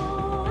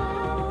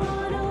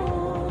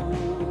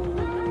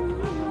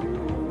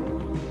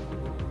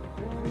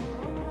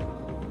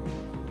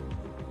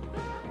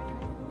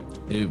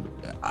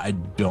 I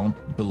don't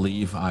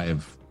believe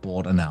I've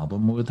bought an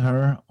album with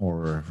her,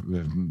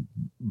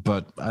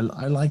 but I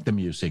like the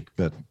music.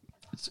 But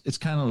it's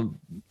kind of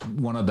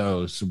one of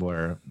those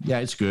where, yeah,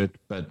 it's good,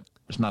 but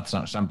it's not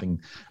something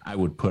I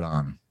would put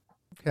on.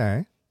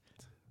 Okay.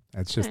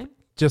 That's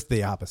just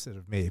the opposite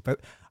of me.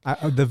 But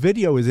the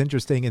video is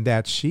interesting in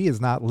that she is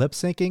not lip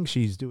syncing.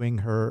 She's doing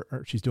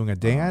a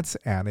dance,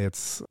 and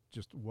it's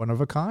just one of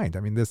a kind.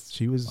 I mean,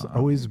 she was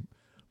always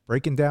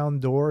breaking down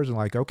doors and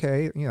like,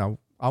 okay,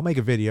 I'll make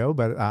a video,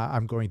 but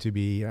I'm going to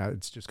be,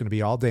 it's just going to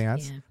be all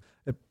dance. Yeah.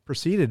 It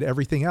preceded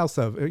everything else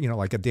of,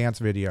 like a dance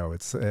video.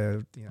 It's,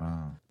 I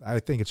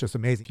think it's just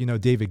amazing. If you know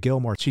David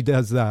Gilmour, she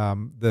does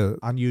on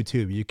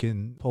YouTube, you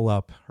can pull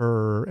up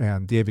her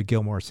and David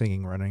Gilmour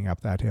singing Running Up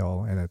That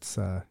Hill. And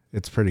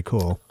it's pretty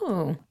cool.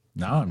 Oh,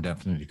 Now I'm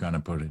definitely going to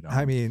put it on.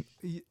 I mean,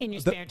 in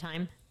your spare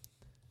time.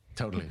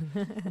 Totally.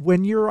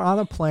 when you're on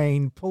a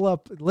plane, pull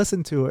up,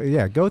 listen to it.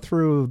 Yeah, go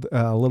through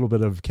a little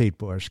bit of Kate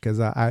Bush, because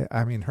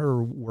I mean,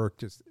 her work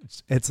just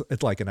it's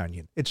like an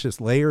onion. It's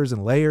just layers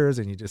and layers,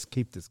 and you just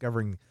keep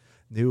discovering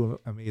new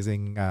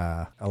amazing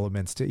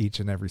elements to each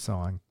and every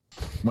song.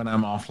 When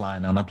I'm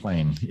offline on a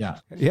plane, yeah.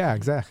 Yeah,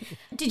 exactly.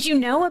 Did you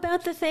know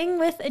about the thing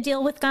with A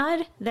Deal with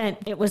God,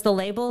 that it was the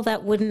label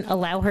that wouldn't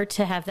allow her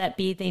to have that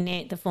be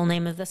the full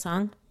name of the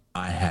song?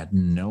 I had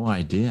no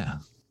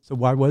idea. So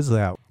why was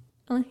that?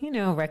 Well,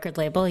 record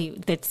label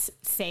that's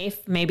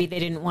safe. Maybe they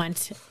didn't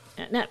want,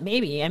 not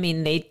maybe, I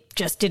mean, they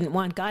just didn't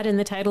want God in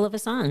the title of a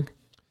song.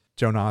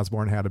 Joan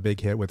Osborne had a big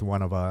hit with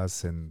One of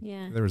Us, and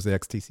there was the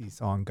XTC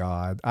song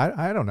God.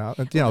 I don't know.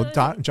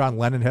 John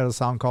Lennon had a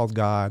song called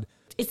God.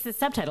 It's the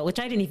subtitle, which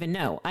I didn't even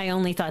know. I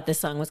only thought this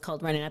song was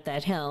called Running Up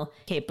That Hill.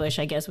 Kate Bush,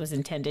 I guess, was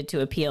intended to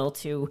appeal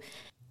to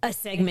a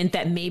segment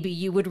that maybe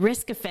you would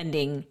risk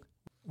offending.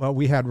 Well,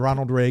 we had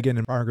Ronald Reagan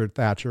and Margaret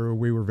Thatcher.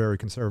 We were very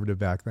conservative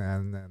back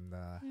then, and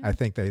I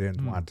think they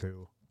didn't want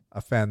to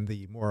offend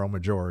the moral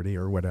majority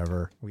or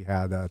whatever. We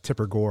had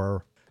Tipper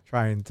Gore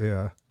trying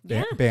to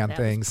ban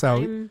things.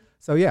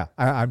 So yeah,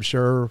 I'm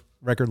sure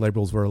record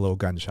labels were a little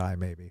gun shy,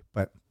 maybe.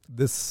 But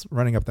this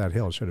Running Up That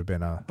Hill should have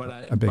been a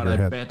bigger hit.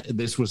 I bet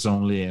this was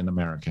only in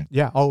America.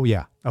 Yeah. Oh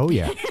yeah.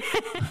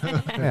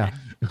 Yeah.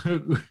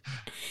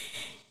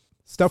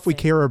 Stuff we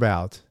care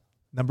about.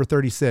 Number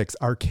 36,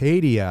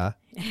 Arcadia.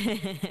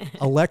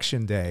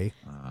 Election Day.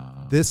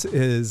 This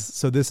is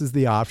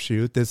the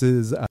offshoot.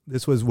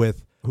 This was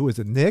with, who is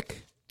it?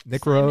 Nick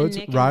Rhodes,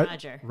 Nick and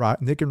Roger.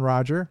 Nick and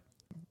Roger.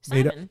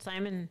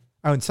 Simon.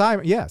 Oh, and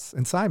Simon. Yes,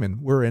 and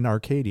Simon were in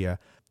Arcadia,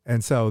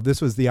 and so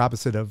this was the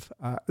opposite of.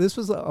 This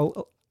was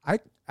I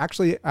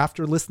actually,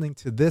 after listening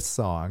to this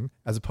song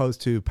as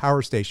opposed to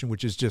Power Station,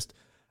 which is just,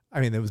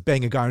 I mean, it was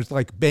banging gong. It was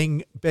like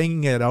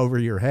banging it over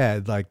your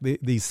head, like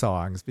these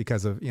songs,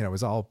 because of, it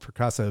was all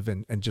percussive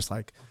and just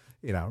like,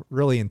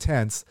 really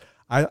intense.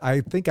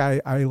 I think I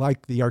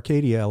like the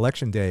Arcadia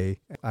Election Day.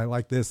 I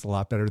like this a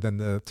lot better than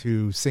the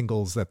two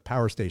singles that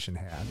Power Station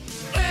had.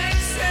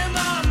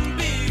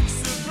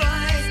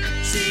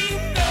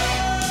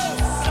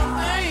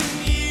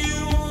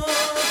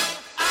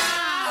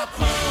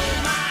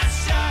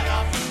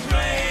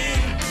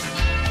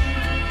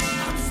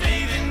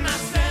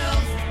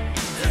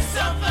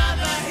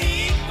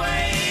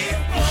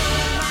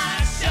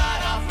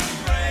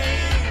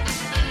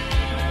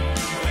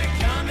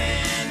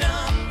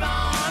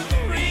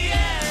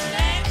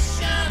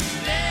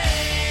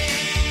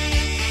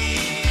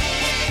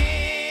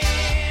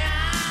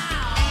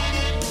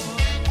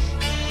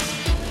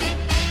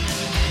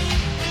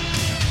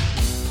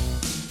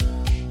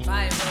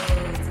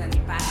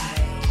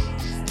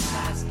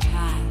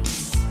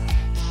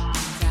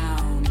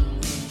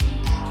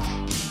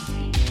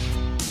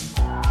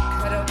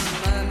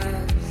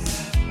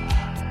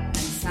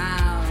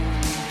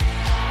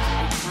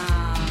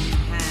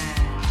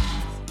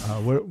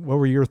 What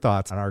were your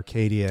thoughts on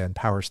Arcadia and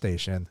Power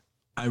Station?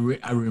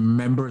 I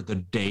remember the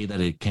day that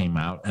it came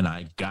out, and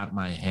I got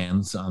my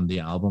hands on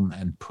the album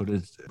and put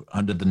it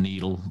under the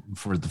needle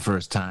for the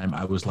first time.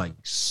 I was like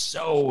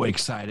so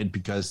excited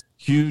because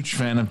huge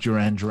fan of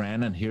Duran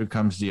Duran, and here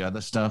comes the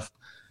other stuff.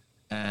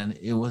 And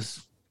it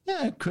was,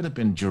 it could have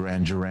been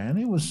Duran Duran.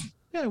 It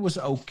was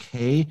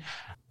okay.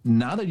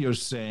 Now that you're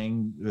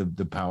saying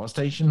the Power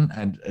Station,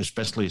 and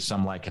especially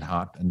Some Like It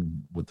Hot,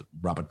 and with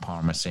Robert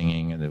Palmer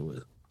singing,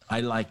 and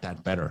I like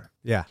that better.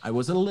 Yeah. I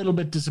was a little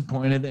bit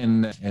disappointed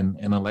in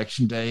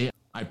Election Day.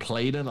 I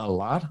played it a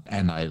lot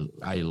and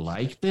I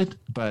liked it,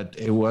 but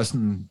it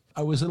wasn't.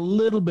 I was a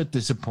little bit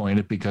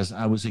disappointed because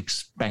I was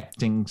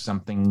expecting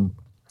something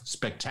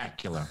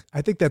spectacular.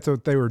 I think that's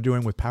what they were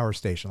doing with Power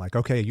Station. Like,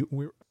 okay,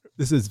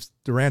 this is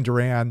Duran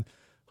Duran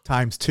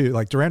times 2,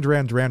 like Duran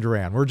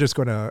Duran. We're just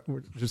gonna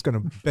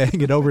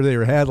bang it over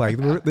their head. Like,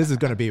 this is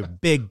gonna be a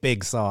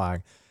big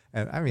song.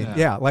 And I mean,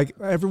 like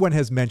everyone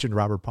has mentioned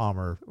Robert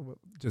Palmer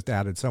just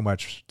added so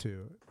much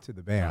to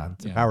the band,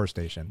 to Power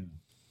Station.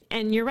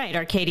 And you're right,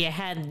 Arcadia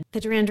had the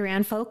Duran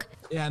Duran folk.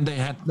 Yeah, and they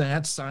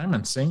had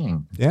Simon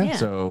singing. Yeah.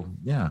 So,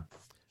 yeah.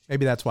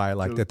 Maybe that's why I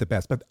liked it the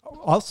best. But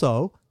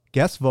also,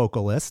 guest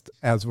vocalist,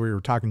 as we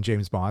were talking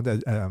James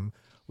Bond,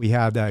 we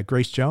had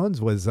Grace Jones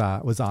was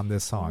on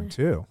this song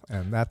too.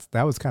 And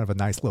that was kind of a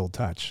nice little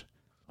touch.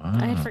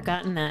 I had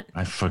forgotten that.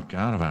 I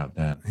forgot about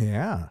that.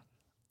 Yeah.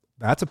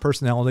 That's a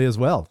personality as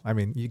well. I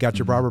mean, you got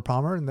your Robert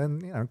Palmer, and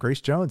then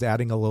Grace Jones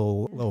adding a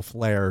little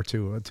flair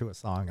to a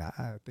song.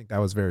 I think that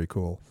was very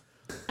cool.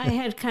 I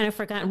had kind of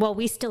forgotten. Well,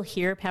 we still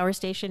hear Power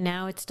Station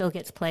now; it still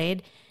gets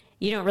played.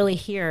 You don't really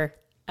hear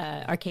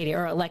Arcadia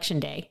or Election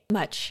Day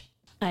much.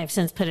 I've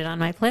since put it on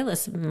my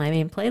playlist, my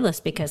main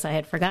playlist, because I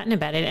had forgotten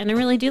about it, and I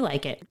really do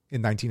like it.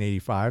 In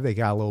 1985, they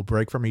got a little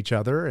break from each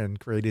other and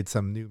created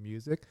some new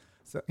music.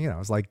 So it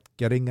was like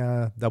getting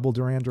a double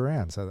Duran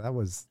Duran. So that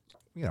was,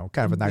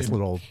 kind of a nice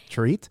little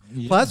treat.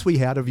 Yeah. Plus, we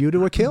had A View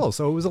to a Kill.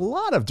 So it was a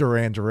lot of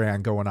Duran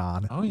Duran going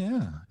on. Oh,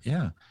 yeah.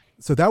 Yeah.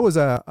 So that was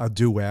a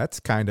duet,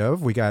 kind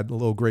of. We got a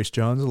little Grace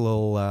Jones, a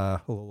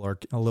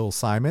little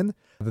Simon.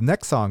 The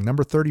next song,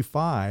 number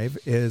 35,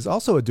 is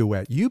also a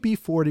duet.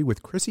 UB40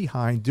 with Chrissie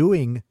Hynde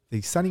doing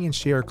the Sonny and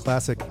Cher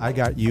classic, I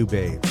Got You,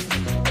 Babe.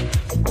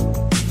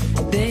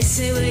 They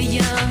say we're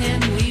young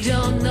and we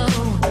don't know.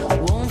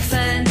 Won't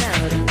find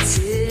out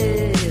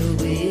until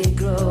we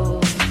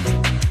grow.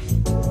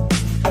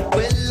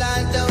 Well,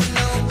 I don't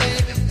know,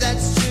 baby, if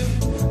that's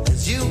true.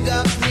 'Cause you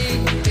got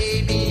me,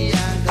 baby,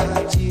 I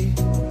got you.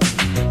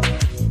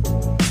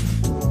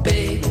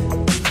 Babe,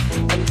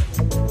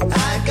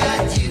 I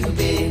got you,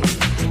 babe.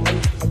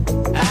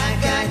 I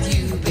got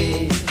you,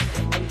 babe.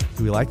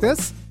 Do we like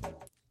this?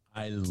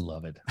 I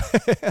love it.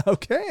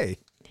 Okay.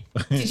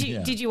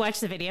 Did you watch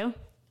the video?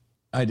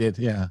 I did,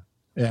 yeah.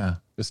 Yeah.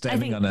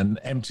 Standing on an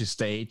empty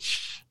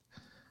stage.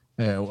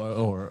 With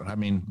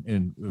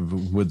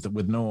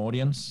no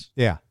audience.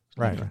 Yeah,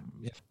 right.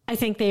 Yeah. I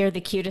think they are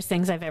the cutest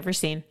things I've ever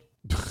seen.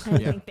 I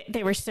think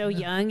they were so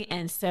young,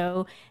 and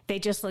so they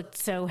just looked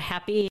so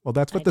happy. Well,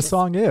 that's what the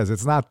song is.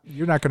 It's not,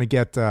 you're not going to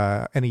get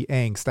any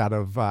angst out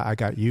of I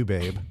Got You,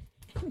 Babe.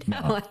 No,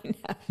 I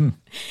know.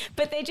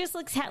 But they just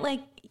look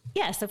like,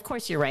 yes, of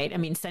course you're right. I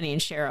mean, Sonny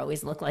and Cher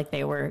always looked like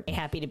they were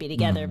happy to be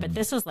together, but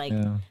this was like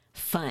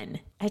fun.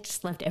 I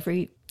just loved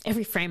every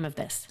frame of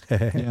this.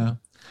 Yeah.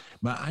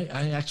 But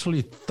I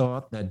actually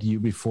thought that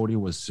UB40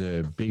 was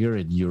bigger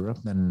in Europe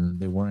than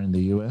they were in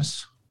the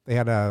US. They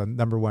had a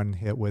number 1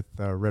 hit with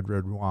Red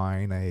Red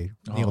Wine, a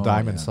Neil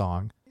Diamond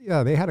song.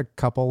 Yeah, they had a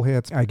couple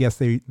hits. I guess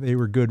they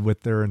were good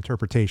with their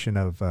interpretation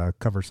of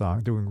cover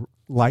song, doing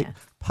light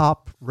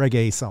pop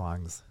reggae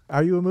songs.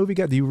 Are you a movie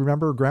guy? Do you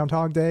remember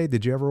Groundhog Day?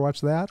 Did you ever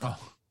watch that?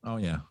 Oh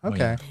yeah.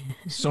 Okay. Oh,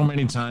 yeah. So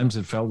many times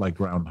it felt like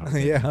Groundhog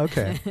Day. Yeah,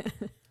 okay.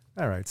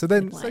 All right. So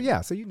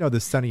the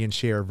Sonny and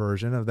Cher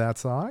version of that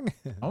song.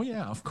 Oh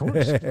yeah, of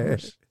course. Of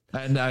course.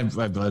 And I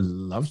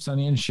love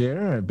Sonny and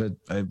Cher, but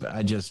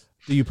I just.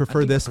 Do you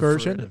prefer this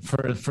version?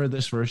 For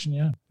this version,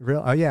 yeah.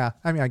 Real? Oh yeah.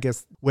 I mean, I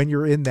guess when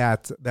you're in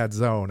that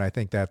zone, I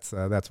think that's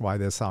why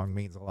this song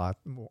means a lot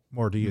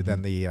more to you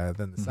than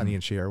the Sonny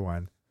and Cher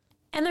one.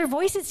 And their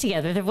voices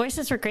together. Their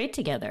voices were great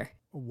together.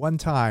 One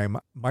time,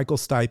 Michael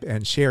Stipe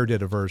and Cher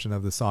did a version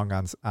of the song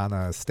on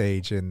a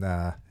stage in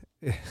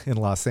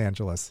Los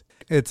Angeles.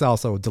 It's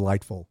also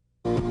delightful.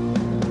 I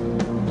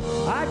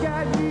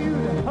got you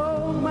to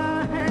hold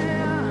my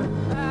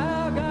hand.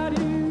 I got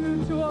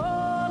you to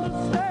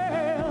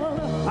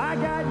understand. I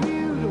got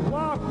you to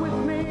walk with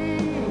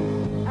me.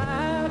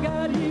 I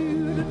got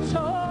you to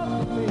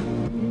talk to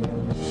me.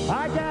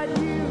 I got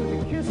you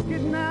to kiss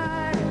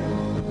goodnight.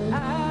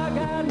 I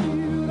got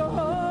you to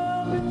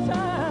hold me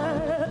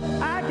tight.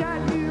 I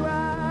got you,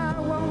 I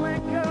won't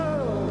let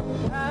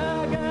go.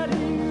 I got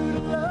you to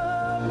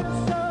love me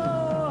so.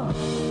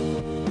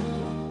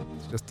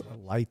 It's just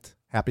a light,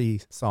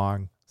 happy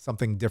song,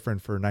 something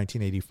different for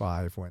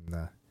 1985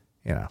 when,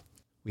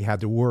 we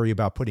had to worry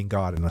about putting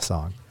God in a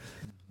song.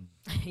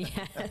 Yeah.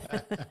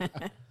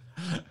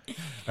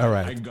 All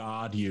right. I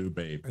got you,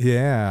 babe.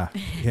 Yeah.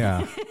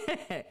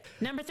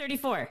 Number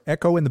 34.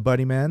 Echo and the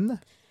Bunnymen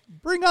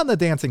Bring on the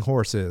dancing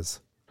horses.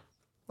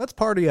 Let's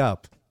party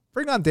up.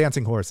 Bring on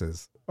dancing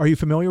horses. Are you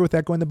familiar with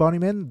Echo and the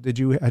Bunnymen?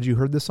 Had you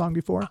heard this song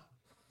before?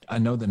 I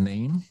know the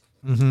name,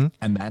 and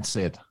that's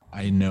it.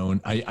 I know.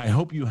 I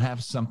hope you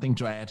have something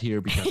to add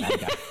here because I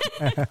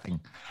got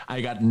nothing.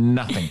 I got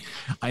nothing.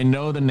 I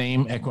know the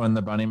name Echo and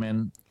the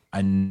Bunnymen.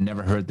 I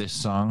never heard this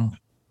song.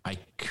 I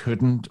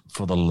couldn't,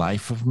 for the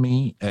life of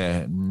me,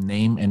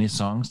 name any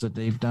songs that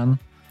they've done.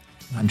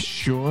 I'm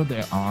sure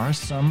there are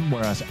some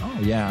where I say, "Oh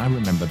yeah, I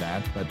remember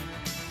that," but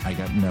I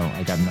got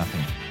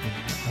nothing.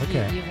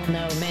 Okay. You will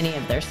know many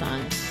of their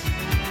songs.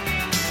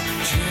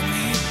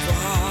 Jimmy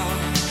Bob,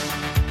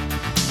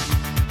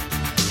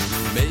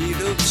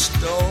 made of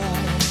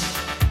stone.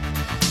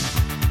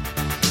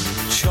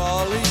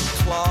 Charlie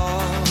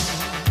Clark,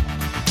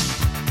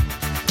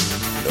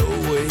 no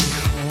way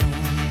home.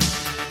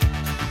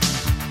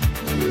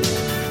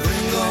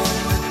 Bring on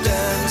the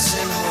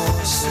dancing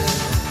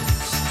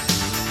horses,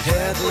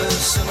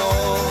 headless and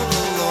all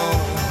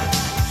alone.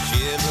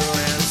 Shiver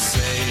and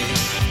say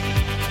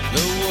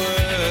the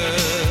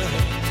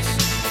words,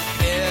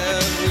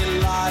 every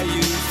lie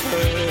you've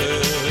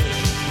heard.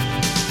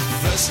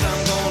 First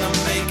I'm gonna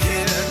make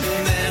it,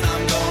 and then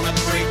I'm gonna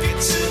break it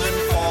till it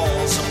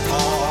falls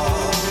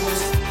apart.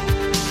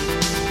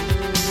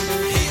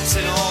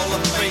 Hating all the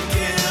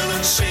breaking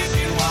and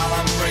shaking while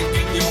I'm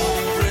breaking your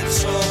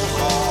brittle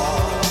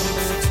heart.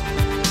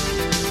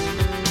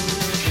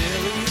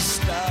 Hilly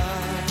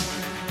stars.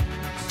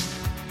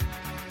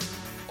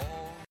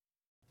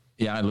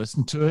 Yeah, I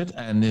listened to it,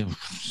 and I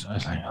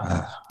was like,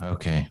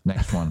 okay,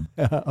 next one.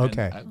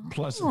 Okay. And,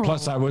 plus,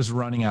 I was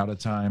running out of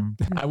time.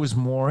 I was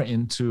more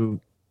into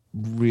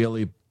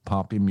really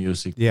poppy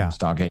music. Yeah.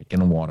 Stock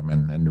Aitken and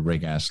Waterman and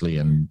Rick Astley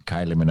and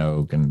Kylie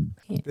Minogue and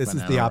This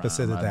is the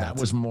opposite of Bananarama. that. That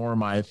was more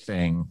my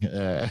thing.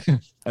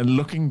 And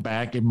looking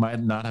back, it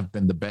might not have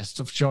been the best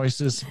of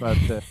choices, but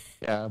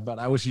yeah, but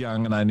I was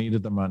young and I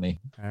needed the money.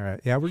 All right.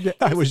 Yeah,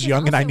 I was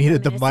young and I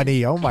needed the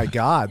money. Oh my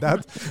God.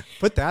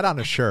 Put that on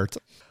a shirt.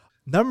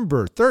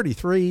 Number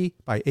 33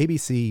 by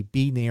ABC,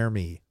 Be Near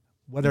Me.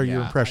 What are your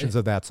Yeah, impressions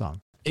of that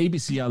song?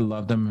 ABC, I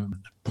love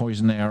them.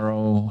 Poison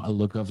Arrow, A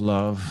Look of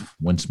Love,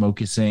 When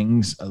Smokey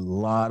Sings, a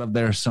lot of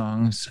their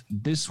songs.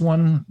 This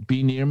one,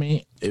 Be Near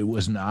Me, it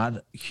was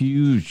not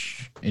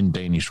huge in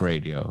Danish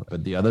radio,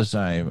 but the others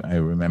I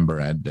remember,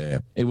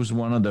 it was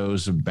one of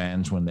those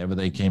bands, whenever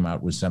they came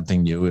out with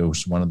something new, it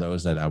was one of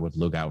those that I would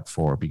look out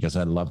for because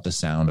I loved the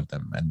sound of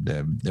them, and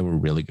they were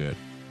really good.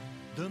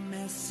 The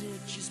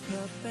message is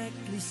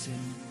perfectly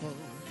simple.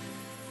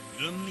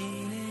 The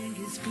meaning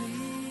is clear.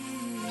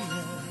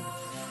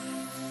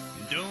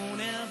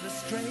 Don't ever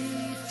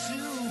stray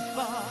too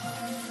far.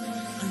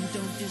 And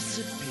don't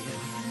disappear.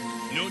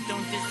 No,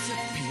 don't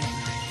disappear.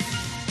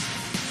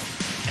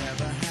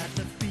 Ever had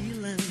the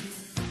feeling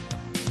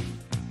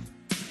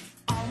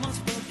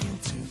almost broke in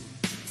two?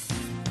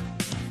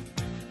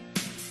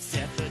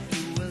 Said that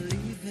you were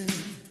leaving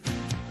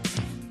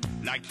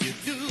like you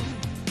do.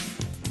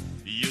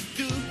 You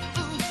do.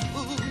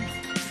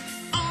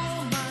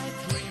 All my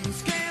dreams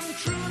came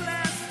true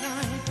last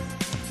night.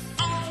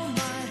 All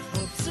my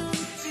hopes and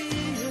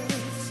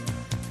fears.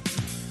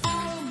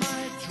 All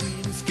my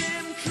dreams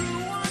came true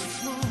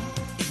once more.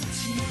 In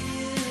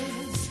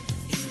tears,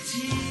 in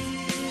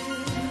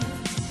tears.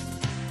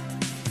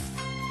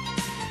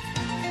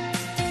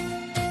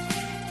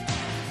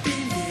 Be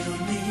near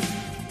me,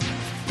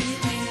 be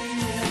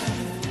near.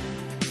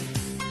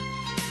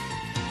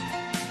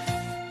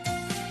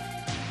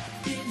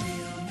 Be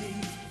near me.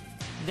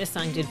 This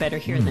song did better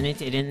here than it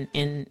did in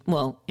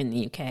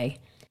the UK.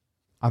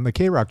 On the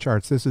K-Rock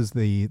charts, this is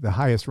the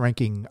highest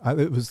ranking.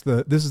 This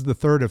is the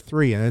third of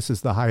three, and this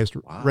is the highest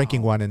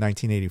ranking one in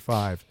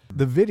 1985.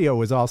 The video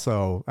was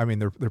also, I mean,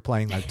 they're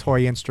playing like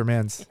toy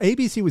instruments.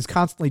 ABC was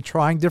constantly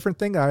trying different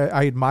things.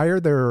 I admire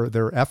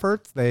their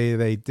efforts.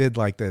 They did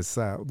like this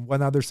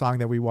one other song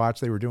that we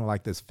watched. They were doing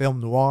like this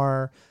film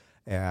noir,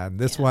 and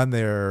this one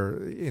they're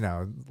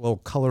little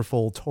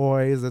colorful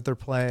toys that they're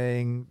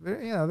playing.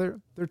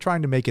 They're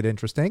trying to make it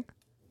interesting.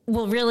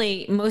 Well,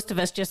 really, most of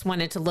us just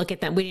wanted to look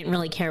at them. We didn't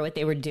really care what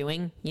they were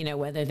doing,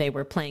 whether they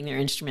were playing their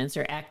instruments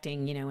or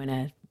acting, in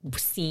a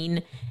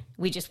scene.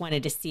 We just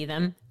wanted to see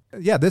them.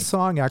 Yeah, this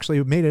song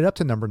actually made it up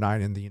to number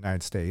 9 in the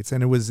United States,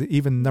 and it was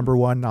even number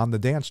 1 on the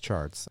dance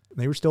charts.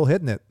 They were still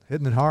hitting it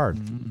hard.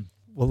 Mm-hmm.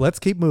 Well, let's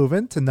keep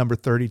moving to number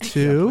 32.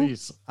 Yeah,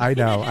 please. I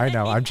know.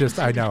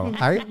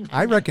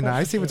 I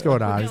recognize. I see what's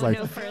going on. It's like,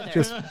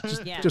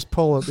 just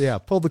pull it. Yeah,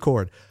 pull the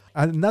cord.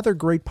 Another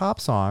great pop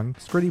song,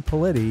 Scritti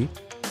Politti,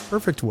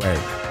 Perfect Way.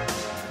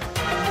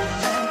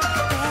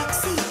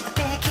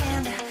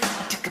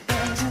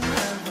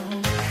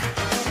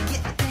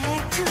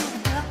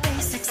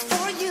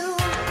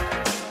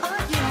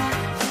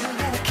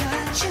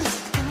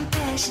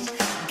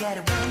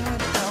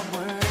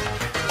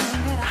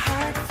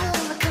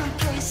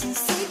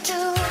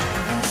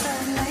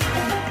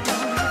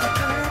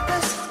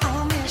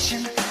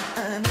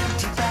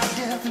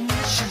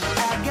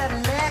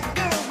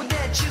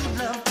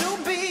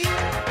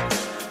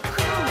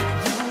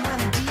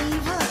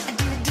 Diva.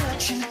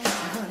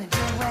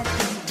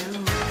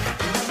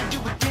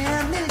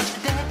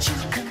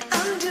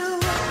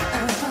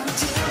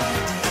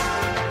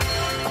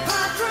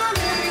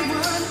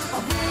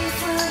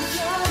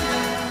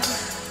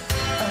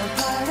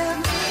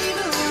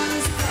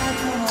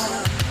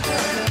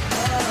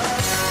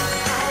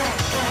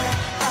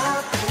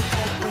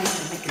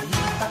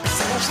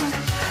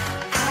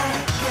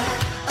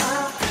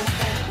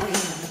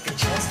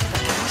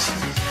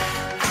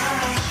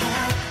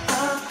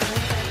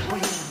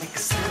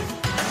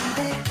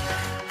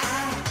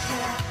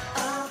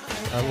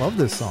 love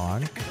this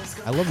song.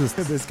 I love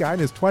this guy in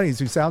his 20s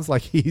who sounds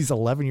like he's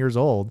 11 years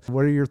old.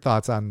 What are your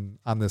thoughts on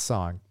this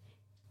song?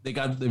 They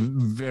got the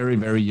very,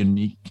 very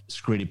unique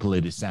Scritti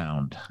Politti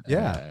sound.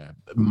 Yeah.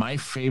 My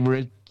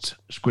favorite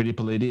Scritti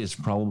Politti is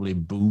probably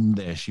Boom,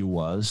 There She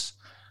Was.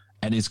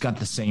 And it's got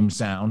the same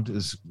sound.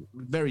 It's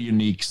very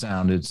unique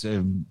sound. It's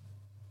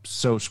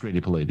so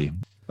Scritti Politti.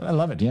 But I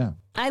love it, yeah.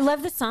 I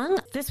love the song.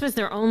 This was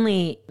their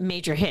only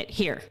major hit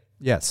here.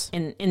 Yes.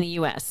 In the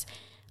U.S.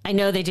 I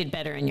know they did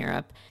better in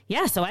Europe.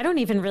 Yeah, so I don't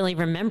even really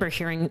remember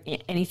hearing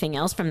anything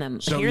else from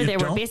them. So here they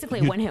were basically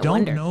a one-hit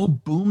wonder. You don't know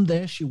Boom,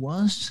 There She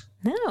Was?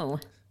 No.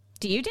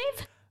 Do you,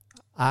 Dave?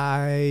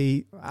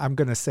 I'm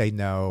gonna say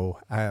no.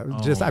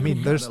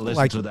 There's listen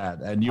like to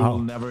that, and you will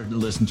never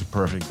listen to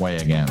Perfect Way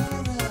again.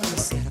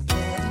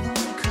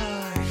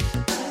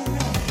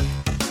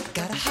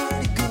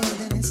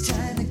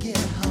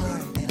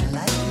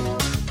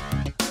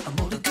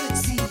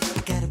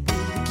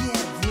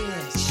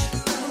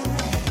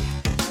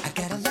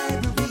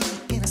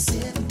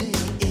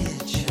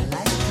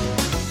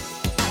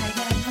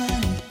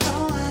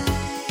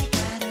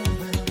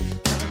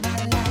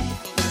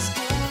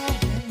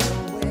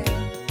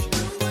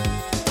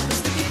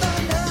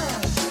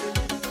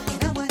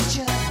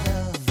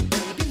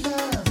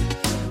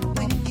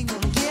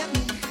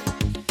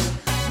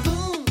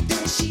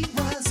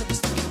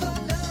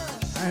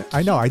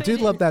 I know. I did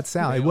love that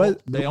sound.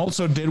 They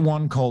also did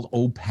one called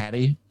 "Oh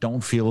Patty,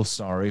 Don't Feel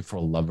Sorry for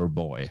Lover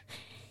Boy."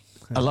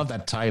 I love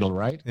that title,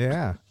 right?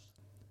 Yeah.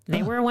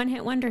 They were a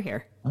one-hit wonder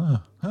here.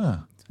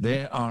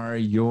 They are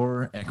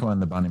your Echo and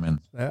the Bunnymen.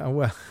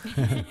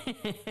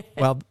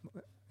 Well,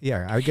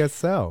 yeah, I guess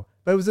so.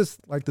 But it was just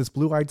like this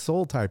Blue-Eyed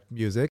Soul type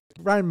music. It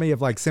reminded me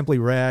of like Simply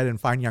Red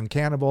and Fine Young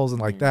Cannibals and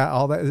like that.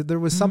 All that. There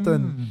was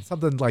something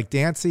like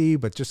dancey,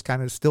 but just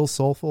kind of still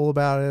soulful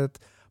about it.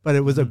 But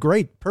it was a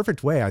great,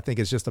 perfect way. I think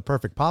it's just a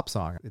perfect pop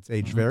song. It's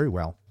aged very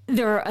well.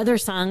 There are other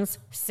songs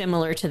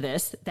similar to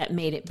this that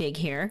made it big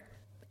here,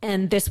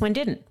 and this one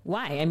didn't.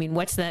 Why? I mean,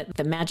 what's the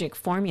magic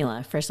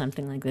formula for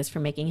something like this for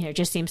making it? It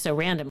just seems so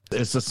random.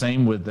 It's the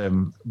same with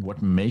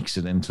what makes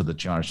it into the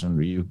charts.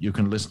 And you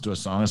can listen to a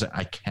song and say,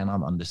 I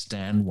cannot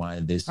understand why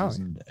this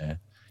isn't a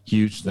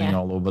huge thing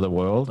all over the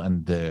world,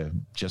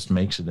 and just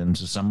makes it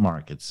into some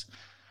markets.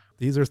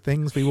 These are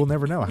things we will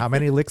never know. How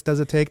many licks does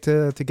it take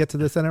to get to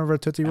the center of a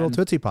Tootsie Roll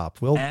Tootsie Pop?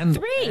 3.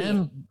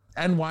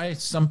 And why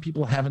some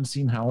people haven't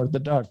seen Howard the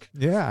Duck.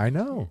 Yeah, I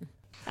know.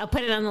 I'll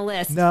put it on the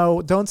list.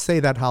 No, don't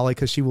say that, Holly,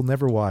 because she will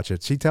never watch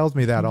it. She tells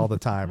me that all the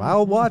time.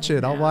 I'll watch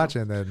it. I'll watch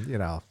it. And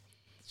then,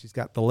 she's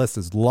got the list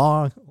is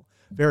long,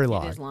 very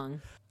long. It is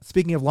long.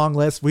 Speaking of long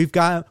lists, we've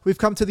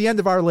come to the end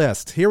of our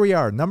list. Here we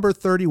are, number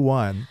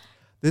 31.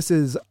 This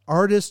is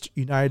Artists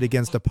United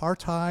Against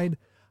Apartheid.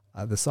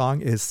 The song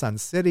is Sun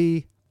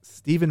City.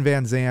 Steven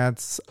Van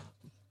Zant's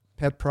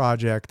pet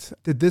project.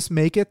 Did this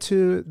make it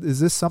to,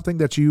 is this something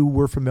that you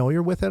were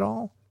familiar with at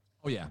all?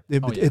 Oh, yeah.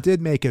 It did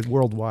make it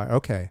worldwide.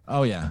 Okay.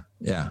 Oh, yeah.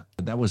 Yeah.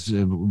 That was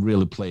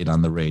really played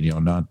on the radio,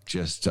 not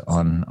just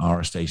on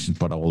our stations,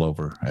 but all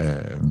over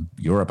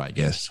Europe, I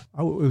guess.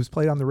 Oh, it was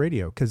played on the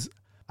radio because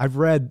I've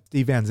read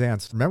Steve Van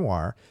Zant's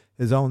memoir,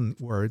 his own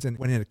words, and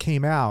when it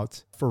came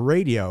out for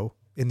radio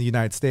in the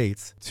United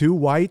States, too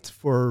white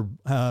for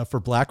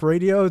black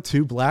radio,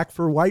 too black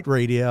for white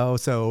radio.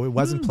 So it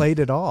wasn't played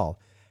at all.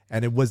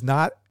 And it was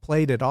not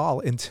played at all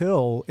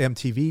until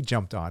MTV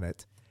jumped on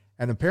it.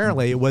 And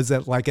apparently it was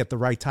at the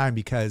right time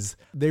because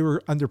they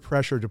were under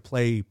pressure to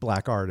play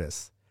black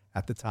artists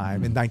at the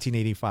time. In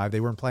 1985,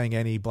 they weren't playing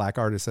any black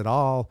artists at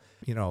all.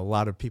 A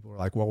lot of people were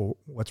like, well,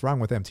 what's wrong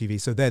with MTV?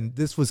 So then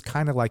this was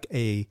kind of like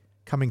a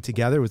coming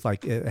together. It was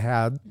like it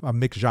had a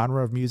mixed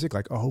genre of music,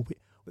 like,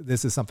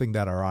 this is something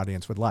that our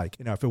audience would like.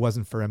 If it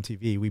wasn't for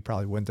MTV, we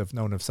probably wouldn't have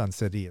known of Sun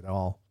City at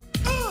all.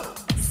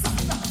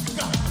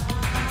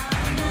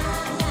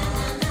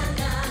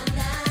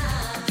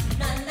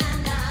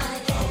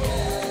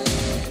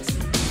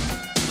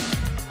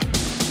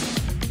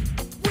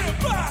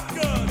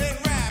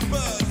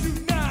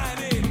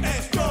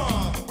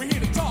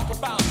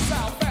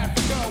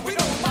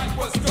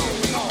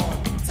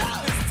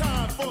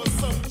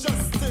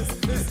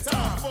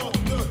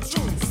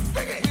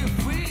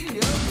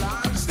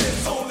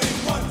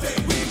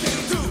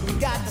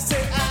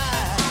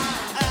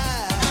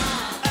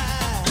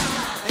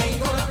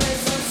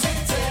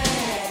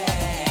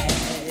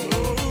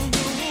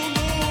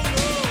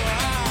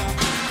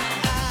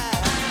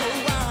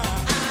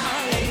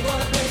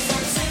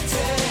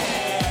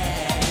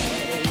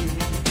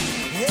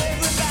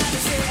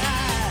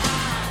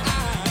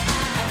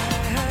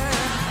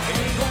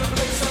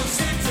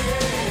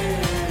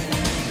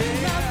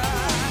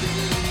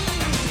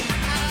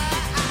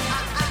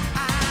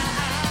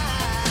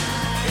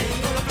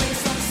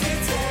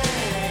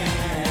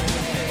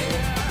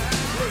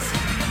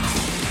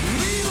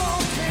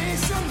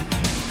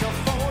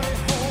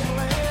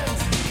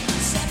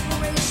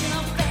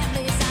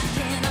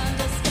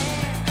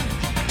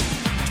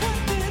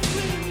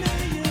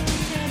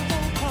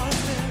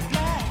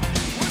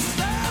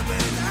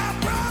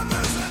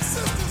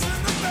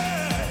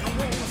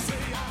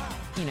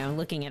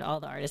 all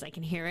the artists. I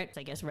can hear it.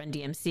 I guess Run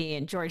DMC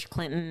and George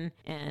Clinton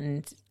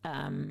and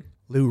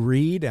Lou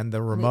Reed and the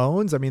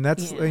Ramones. I mean,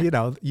 that's, Yeah. you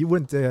know, you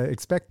wouldn't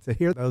expect to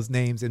hear those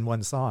names in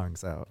one song.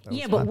 So that was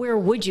yeah, but fun. where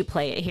would you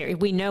play it here?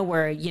 We know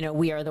where, you know,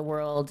 We Are the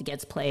World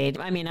gets played.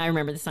 I mean, I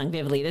remember the song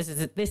vividly. This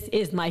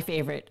is my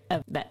favorite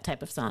of that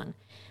type of song.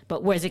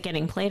 But was it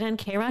getting played on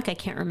K-Rock? I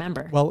can't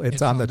remember. Well,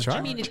 it's on the chart.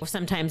 I mean,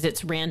 sometimes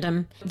it's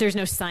random. There's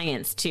no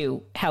science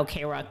to how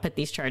K-Rock put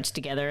these charts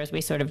together, as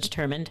we sort of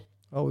determined.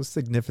 Well, it was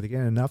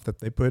significant enough that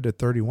they put it at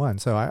 31.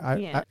 So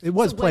Yeah. it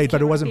was So played, but it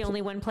K-Rock wasn't. the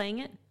only one playing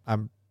it.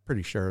 I'm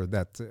pretty sure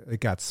that it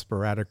got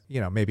sporadic.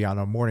 You know, maybe on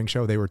a morning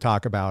show they would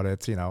talk about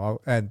it. You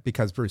know, and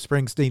because Bruce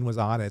Springsteen was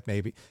on it,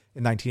 maybe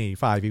in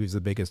 1985 he was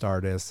the biggest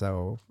artist,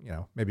 so you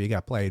know maybe it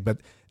got played. But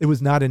it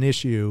was not an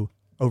issue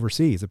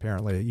overseas.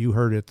 Apparently, you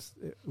heard it.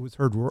 It was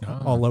heard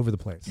all over the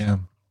place. Yeah.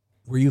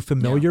 Were you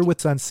familiar with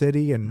Sun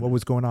City and what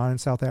was going on in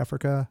South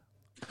Africa?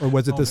 Or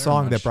was it the very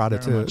song that much, brought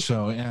it very to? much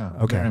so, yeah.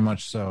 Okay. Very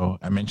much so.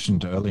 I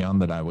mentioned early on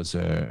that I was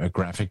a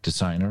graphic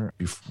designer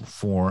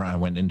before I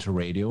went into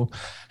radio.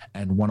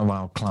 And one of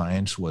our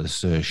clients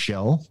was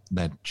Shell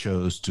that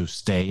chose to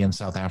stay in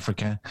South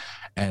Africa.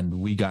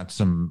 And we got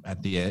some,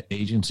 at the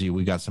agency,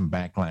 we got some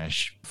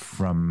backlash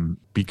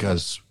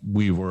because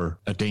we were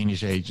a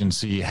Danish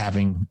agency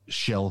having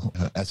Shell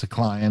as a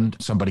client.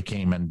 Somebody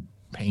came and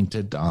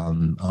painted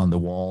on the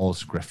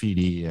walls,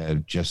 graffiti,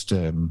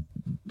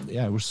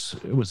 it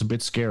was a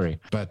bit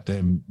scary, but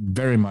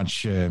very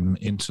much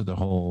into the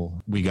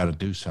whole, we got to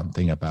do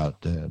something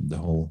about the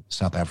whole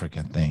South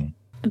African thing.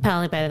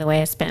 Polly, by the way,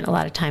 has spent a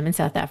lot of time in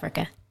South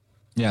Africa.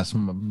 Yes,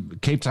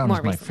 Cape Town More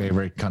is my recently.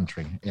 favorite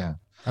country. Yeah.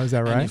 Oh, is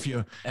that right?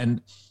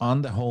 And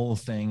on the whole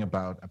thing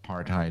about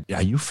apartheid,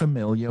 are you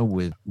familiar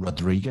with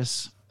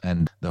Rodriguez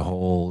and the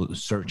whole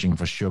searching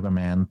for Sugar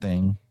Man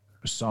thing?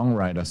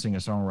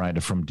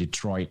 Singer-songwriter from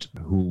Detroit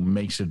who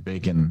makes it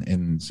big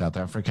in South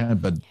Africa,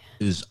 but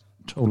is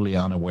totally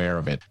unaware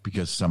of it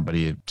because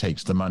somebody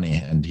takes the money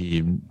and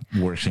he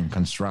works in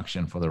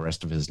construction for the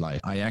rest of his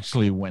life. I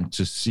actually went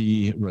to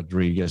see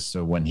Rodriguez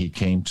when he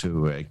came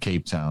to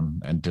Cape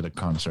Town and did a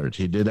concert.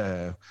 He did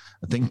a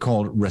thing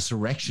called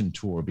Resurrection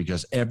Tour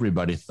because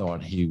everybody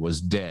thought he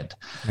was dead.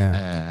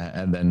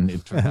 And then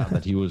it turned out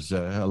that he was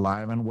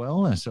alive and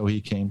well. And so he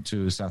came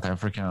to South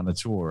Africa on a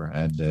tour.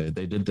 And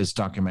they did this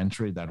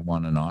documentary that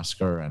won an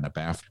Oscar and a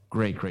BAFTA.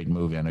 Great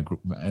movie and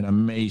an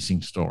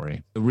amazing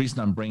story. The reason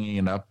I'm bringing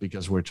it up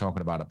because we're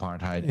talking about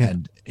apartheid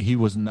and he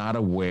was not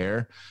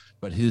aware,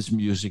 but his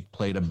music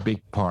played a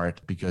big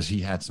part because he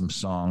had some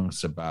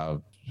songs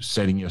about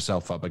setting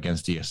yourself up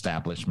against the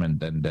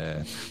establishment and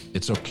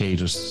it's okay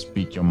to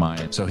speak your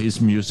mind. So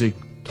his music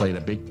played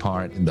a big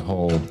part in the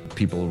whole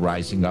people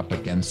rising up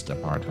against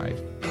apartheid.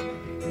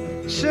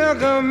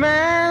 Sugar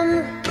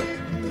man,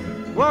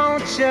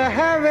 won't you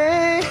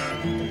hurry?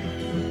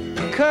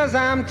 'Cause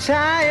I'm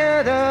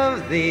tired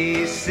of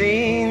these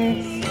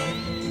scenes.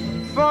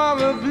 For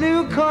a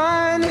blue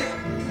coin,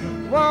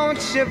 won't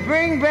you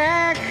bring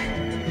back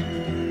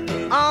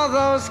all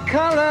those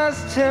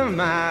colors to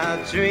my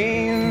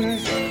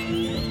dreams?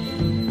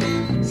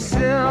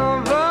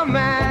 Silver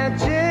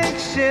magic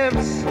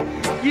ships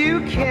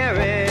you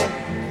carry,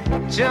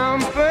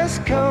 jumpers,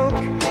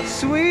 Coke,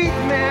 sweet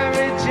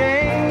Mary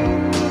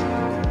Jane.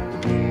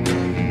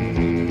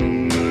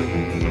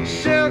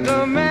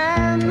 Sugar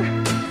man,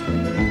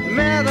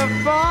 met a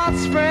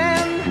false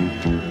friend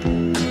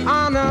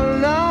on a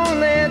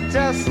lonely,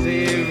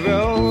 dusty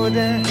road.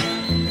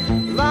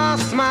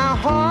 Lost my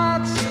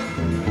heart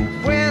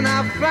when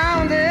I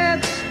found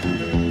it.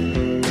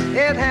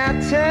 It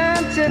had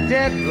turned to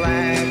dead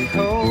black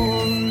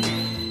coal.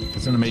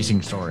 It's an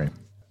amazing story.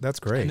 That's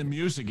great. And the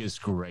music is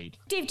great.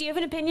 Dave, do you have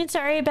an opinion,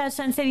 about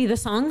Sun City, the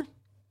song?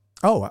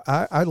 Oh,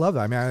 I love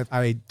that. I mean,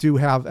 I do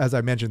have, as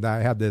I mentioned,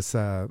 I had this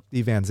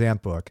Steve Van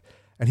Zandt book,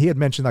 and he had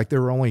mentioned like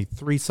there were only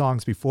 3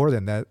 songs before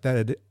then that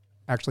had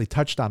actually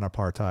touched on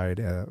apartheid.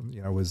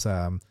 It was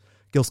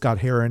Gil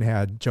Scott-Heron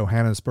had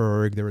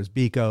Johannesburg. There was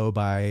Biko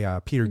by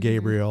Peter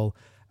Gabriel.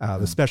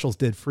 The Specials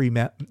did Free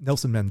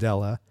Nelson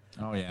Mandela.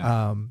 Oh,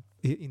 yeah.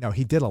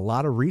 He did a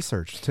lot of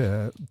research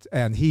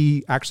and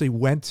he actually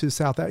went to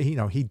South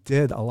Africa. He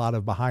did a lot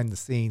of behind the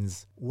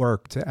scenes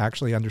work to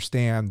actually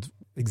understand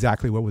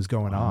exactly what was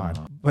going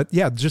on. But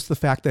yeah, just the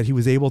fact that he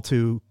was able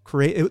to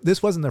create,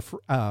 this wasn't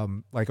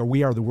like a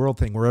We Are the World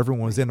thing where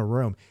everyone was in a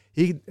room.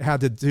 He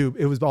had to do,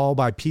 it was all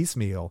by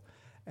piecemeal.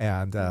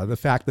 And the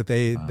fact that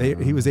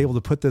he was able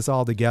to put this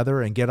all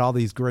together and get all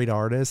these great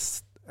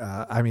artists,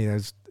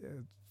 it's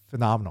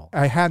phenomenal.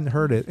 I hadn't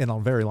heard it in a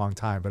very long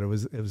time, but it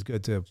was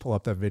good to pull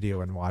up that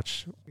video and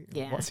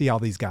see all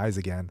these guys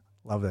again.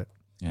 Love it.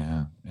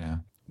 Yeah.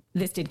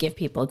 This did give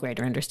people a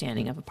greater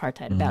understanding of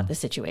apartheid about the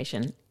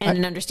situation and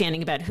an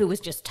understanding about who was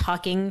just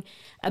talking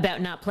about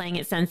not playing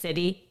at Sun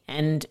City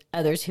and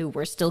others who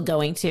were still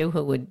going to,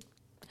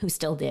 who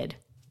still did.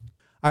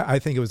 I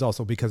think it was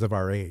also because of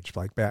our age.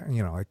 Like back,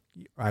 like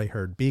I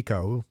heard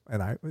Biko,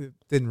 and it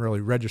didn't really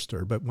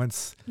register. But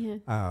once,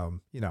 you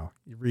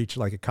reach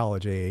like a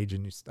college age,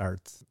 and you start,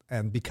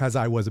 and because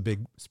I was a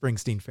big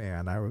Springsteen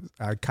fan,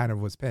 I kind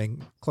of was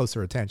paying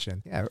closer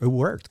attention. Yeah, it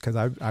worked because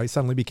I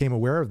suddenly became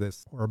aware of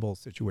this horrible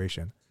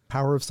situation.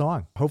 Power of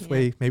song.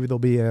 Hopefully, maybe there'll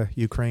be a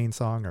Ukraine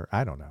song, or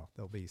I don't know.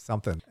 There'll be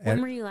something.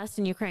 When were you last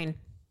in Ukraine?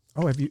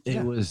 Oh, have you?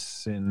 It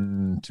was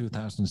in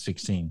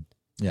 2016.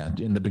 Yeah,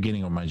 in the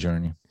beginning of my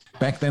journey.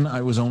 Back then,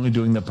 I was only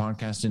doing the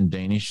podcast in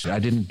Danish. I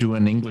didn't do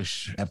an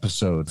English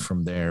episode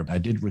from there. I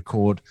did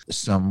record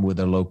some with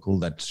a local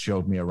that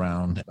showed me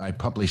around. I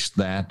published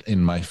that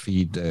in my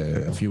feed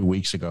a few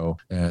weeks ago,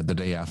 the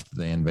day after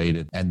they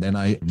invaded. And then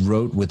I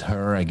wrote with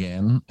her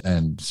again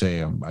and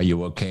say, are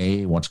you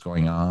okay? What's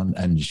going on?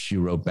 And she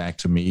wrote back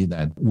to me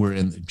that we're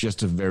in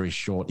just a very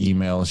short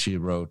email. She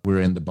wrote,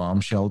 we're in the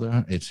bomb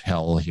shelter. It's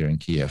hell here in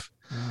Kiev.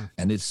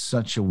 And it's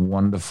such a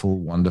wonderful,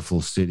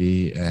 wonderful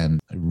city. And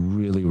I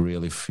really,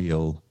 really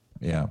feel,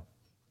 I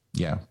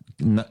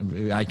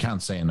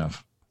can't say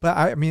enough. But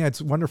I mean,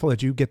 it's wonderful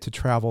that you get to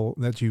travel,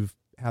 that you've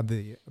had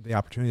the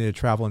opportunity to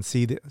travel and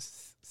see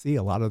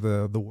a lot of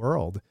the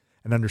world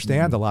and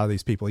understand a lot of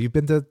these people. You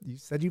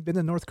said you've been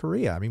to North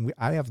Korea. I mean,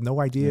 I have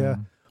no idea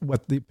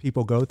what the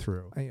people go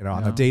through,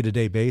 on a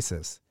day-to-day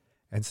basis.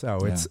 And so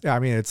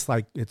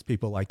it's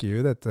people like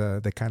you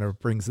that kind of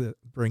brings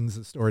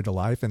the story to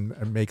life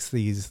and makes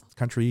these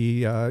country,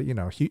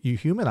 you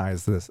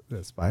humanize this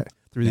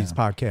through these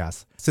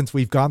podcasts. Since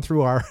we've gone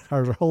through our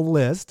whole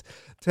list,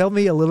 tell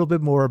me a little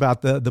bit more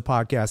about the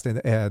podcast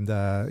and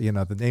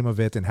the name of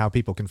it and how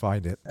people can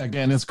find it.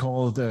 Again, it's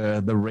called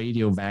the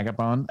Radio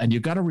Vagabond, and you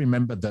got to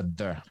remember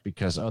the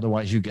because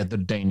otherwise you get the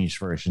Danish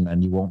version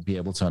and you won't be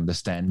able to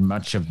understand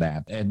much of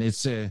that. And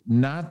it's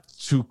not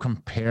to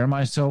compare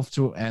myself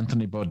to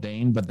Anthony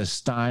Bourdain, but the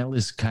style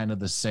is kind of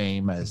the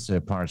same as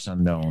Parts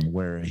Unknown,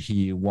 where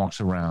he walks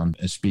around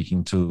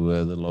speaking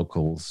to the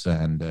locals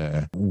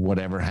and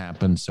whatever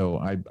happens.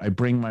 So I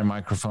bring my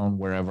microphone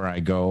wherever I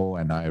go,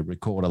 and I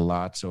record a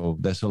lot. So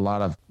there's a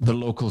lot of the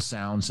local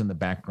sounds in the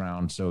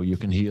background. So you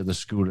can hear the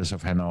scooters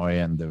of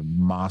Hanoi and the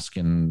mosque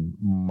in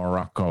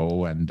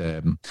Morocco and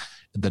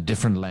the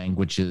different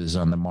languages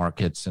on the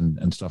markets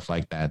and stuff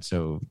like that.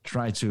 So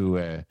try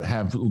to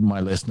have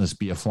my listeners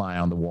be a fly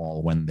on the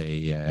wall when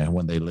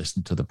they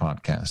listen to the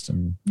podcast.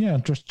 And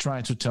just try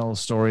to tell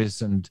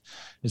stories. And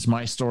it's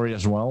my story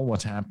as well,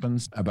 what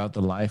happens about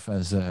the life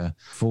as a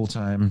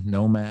full-time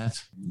nomad,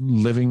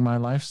 living my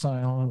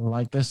lifestyle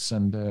like this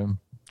and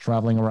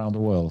traveling around the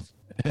world.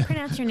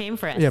 Pronounce your name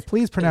for us. Yeah,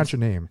 please pronounce your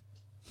name.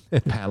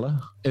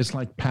 Pala. It's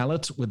like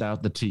palette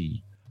without the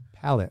T.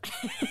 Palette.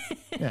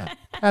 Yeah.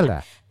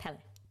 Pala.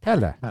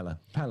 Pella. Pala.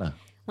 Pala.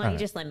 Why don't you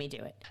just let me do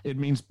it? It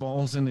means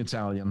balls in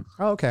Italian.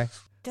 Oh, okay.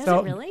 Does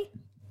it really?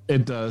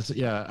 It does.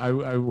 Yeah.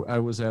 I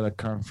was at a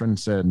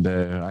conference and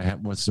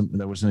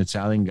there was an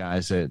Italian guy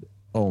said,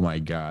 oh my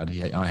God,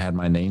 I had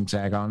my name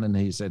tag on, and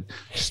he said,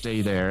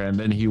 stay there. And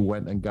then he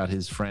went and got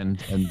his friend,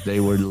 and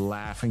they were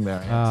laughing their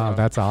heads off.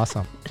 That's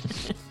awesome.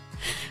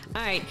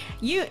 All right.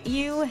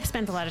 You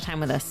spent a lot of time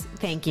with us.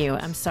 Thank you.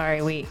 I'm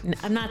sorry.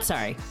 I'm not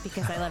sorry,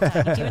 because I love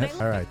talking to you. And I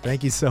love all right.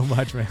 Thank you so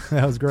much, man.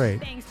 That was great.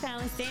 Thanks,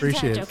 pal. Stay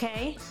Appreciate in touch,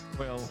 okay?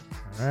 Well,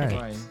 all right.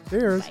 bye.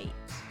 Cheers. Bye.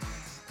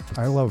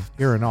 I love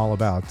hearing all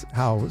about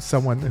how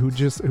someone who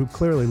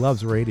clearly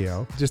loves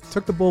radio just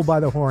took the bull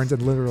by the horns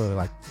and literally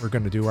we're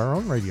going to do our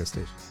own radio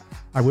station.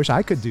 I wish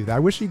I could do that. I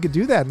wish you could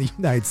do that in the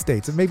United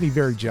States. It made me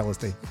very jealous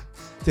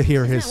to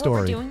hear his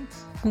story. Isn't that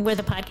what we're doing with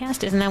the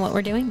podcast? Isn't that what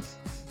we're doing?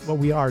 Well,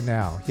 we are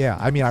now. Yeah.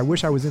 I mean, I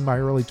wish I was in my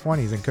early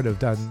 20s and could have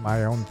done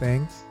my own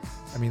thing.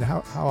 I mean,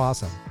 how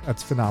awesome.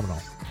 That's phenomenal.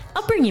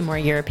 I'll bring you more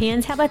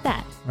Europeans. How about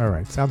that? All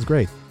right. Sounds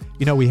great.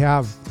 We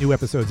have new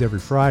episodes every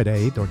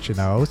Friday, don't you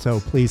know? So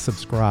please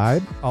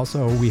subscribe.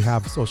 Also, we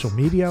have social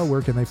media.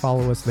 Where can they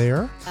follow us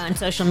there? On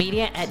social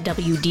media at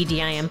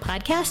WDDIM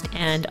Podcast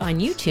and on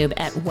YouTube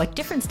at What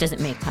Difference Does It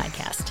Make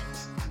Podcast.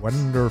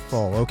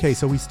 Wonderful. Okay,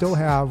 so we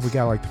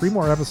got 3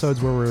 more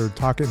episodes where we're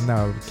talking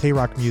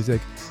K-Rock music.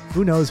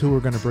 Who knows who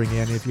we're going to bring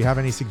in. If you have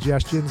any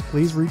suggestions,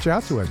 please reach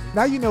out to us.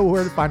 Now you know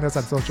where to find us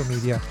on social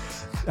media.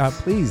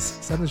 Please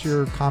send us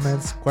your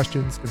comments,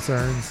 questions,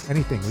 concerns,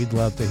 anything. We'd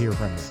love to hear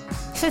from you.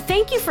 So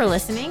thank you for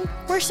listening.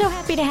 We're so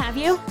happy to have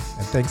you.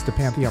 And thanks to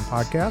Pantheon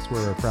Podcast.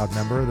 We're a proud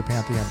member of the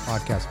Pantheon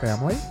Podcast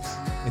family.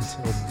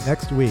 Until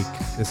next week,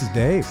 this is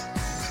Dave.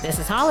 This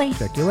is Holly.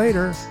 Check you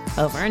later.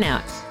 Over and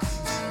out.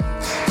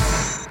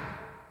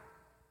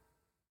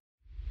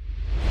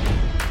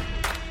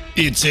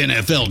 It's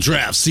NFL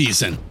draft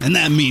season, and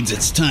that means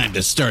it's time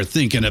to start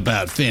thinking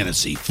about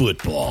fantasy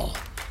football.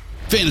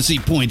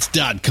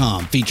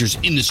 FantasyPoints.com features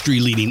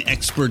industry-leading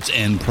experts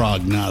and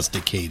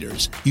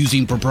prognosticators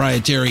using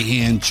proprietary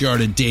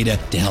hand-charted data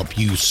to help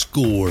you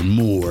score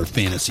more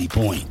fantasy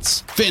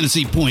points.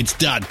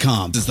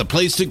 FantasyPoints.com is the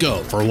place to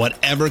go for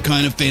whatever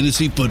kind of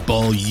fantasy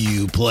football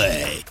you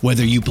play.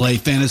 Whether you play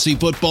fantasy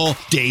football,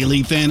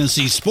 daily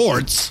fantasy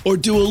sports, or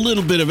do a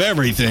little bit of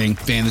everything,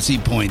 Fantasy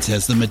Points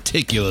has the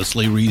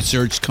meticulously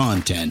researched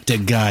content to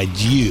guide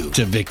you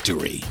to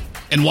victory.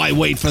 And why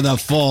wait for the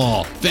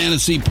fall?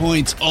 Fantasy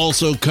Points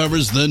also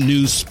covers the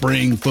new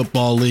spring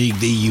football league,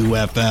 the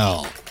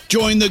UFL.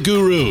 Join the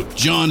guru,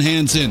 John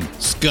Hansen,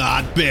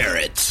 Scott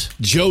Barrett,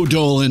 Joe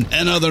Dolan,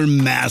 and other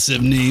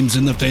massive names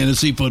in the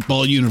fantasy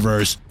football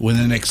universe with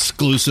an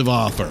exclusive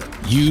offer.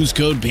 Use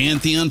code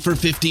Pantheon for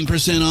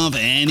 15% off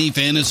any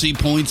Fantasy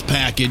Points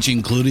package,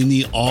 including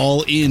the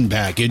all-in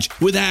package,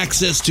 with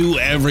access to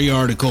every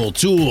article,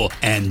 tool,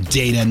 and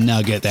data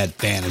nugget that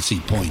Fantasy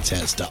Points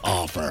has to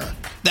offer.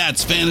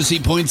 That's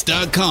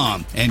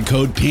FantasyPoints.com and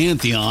code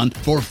Pantheon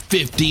for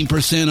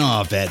 15%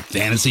 off at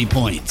Fantasy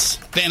Points.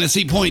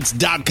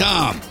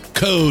 FantasyPoints.com,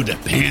 code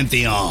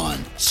Pantheon.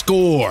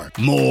 Score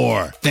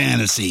more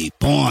fantasy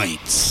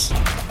points.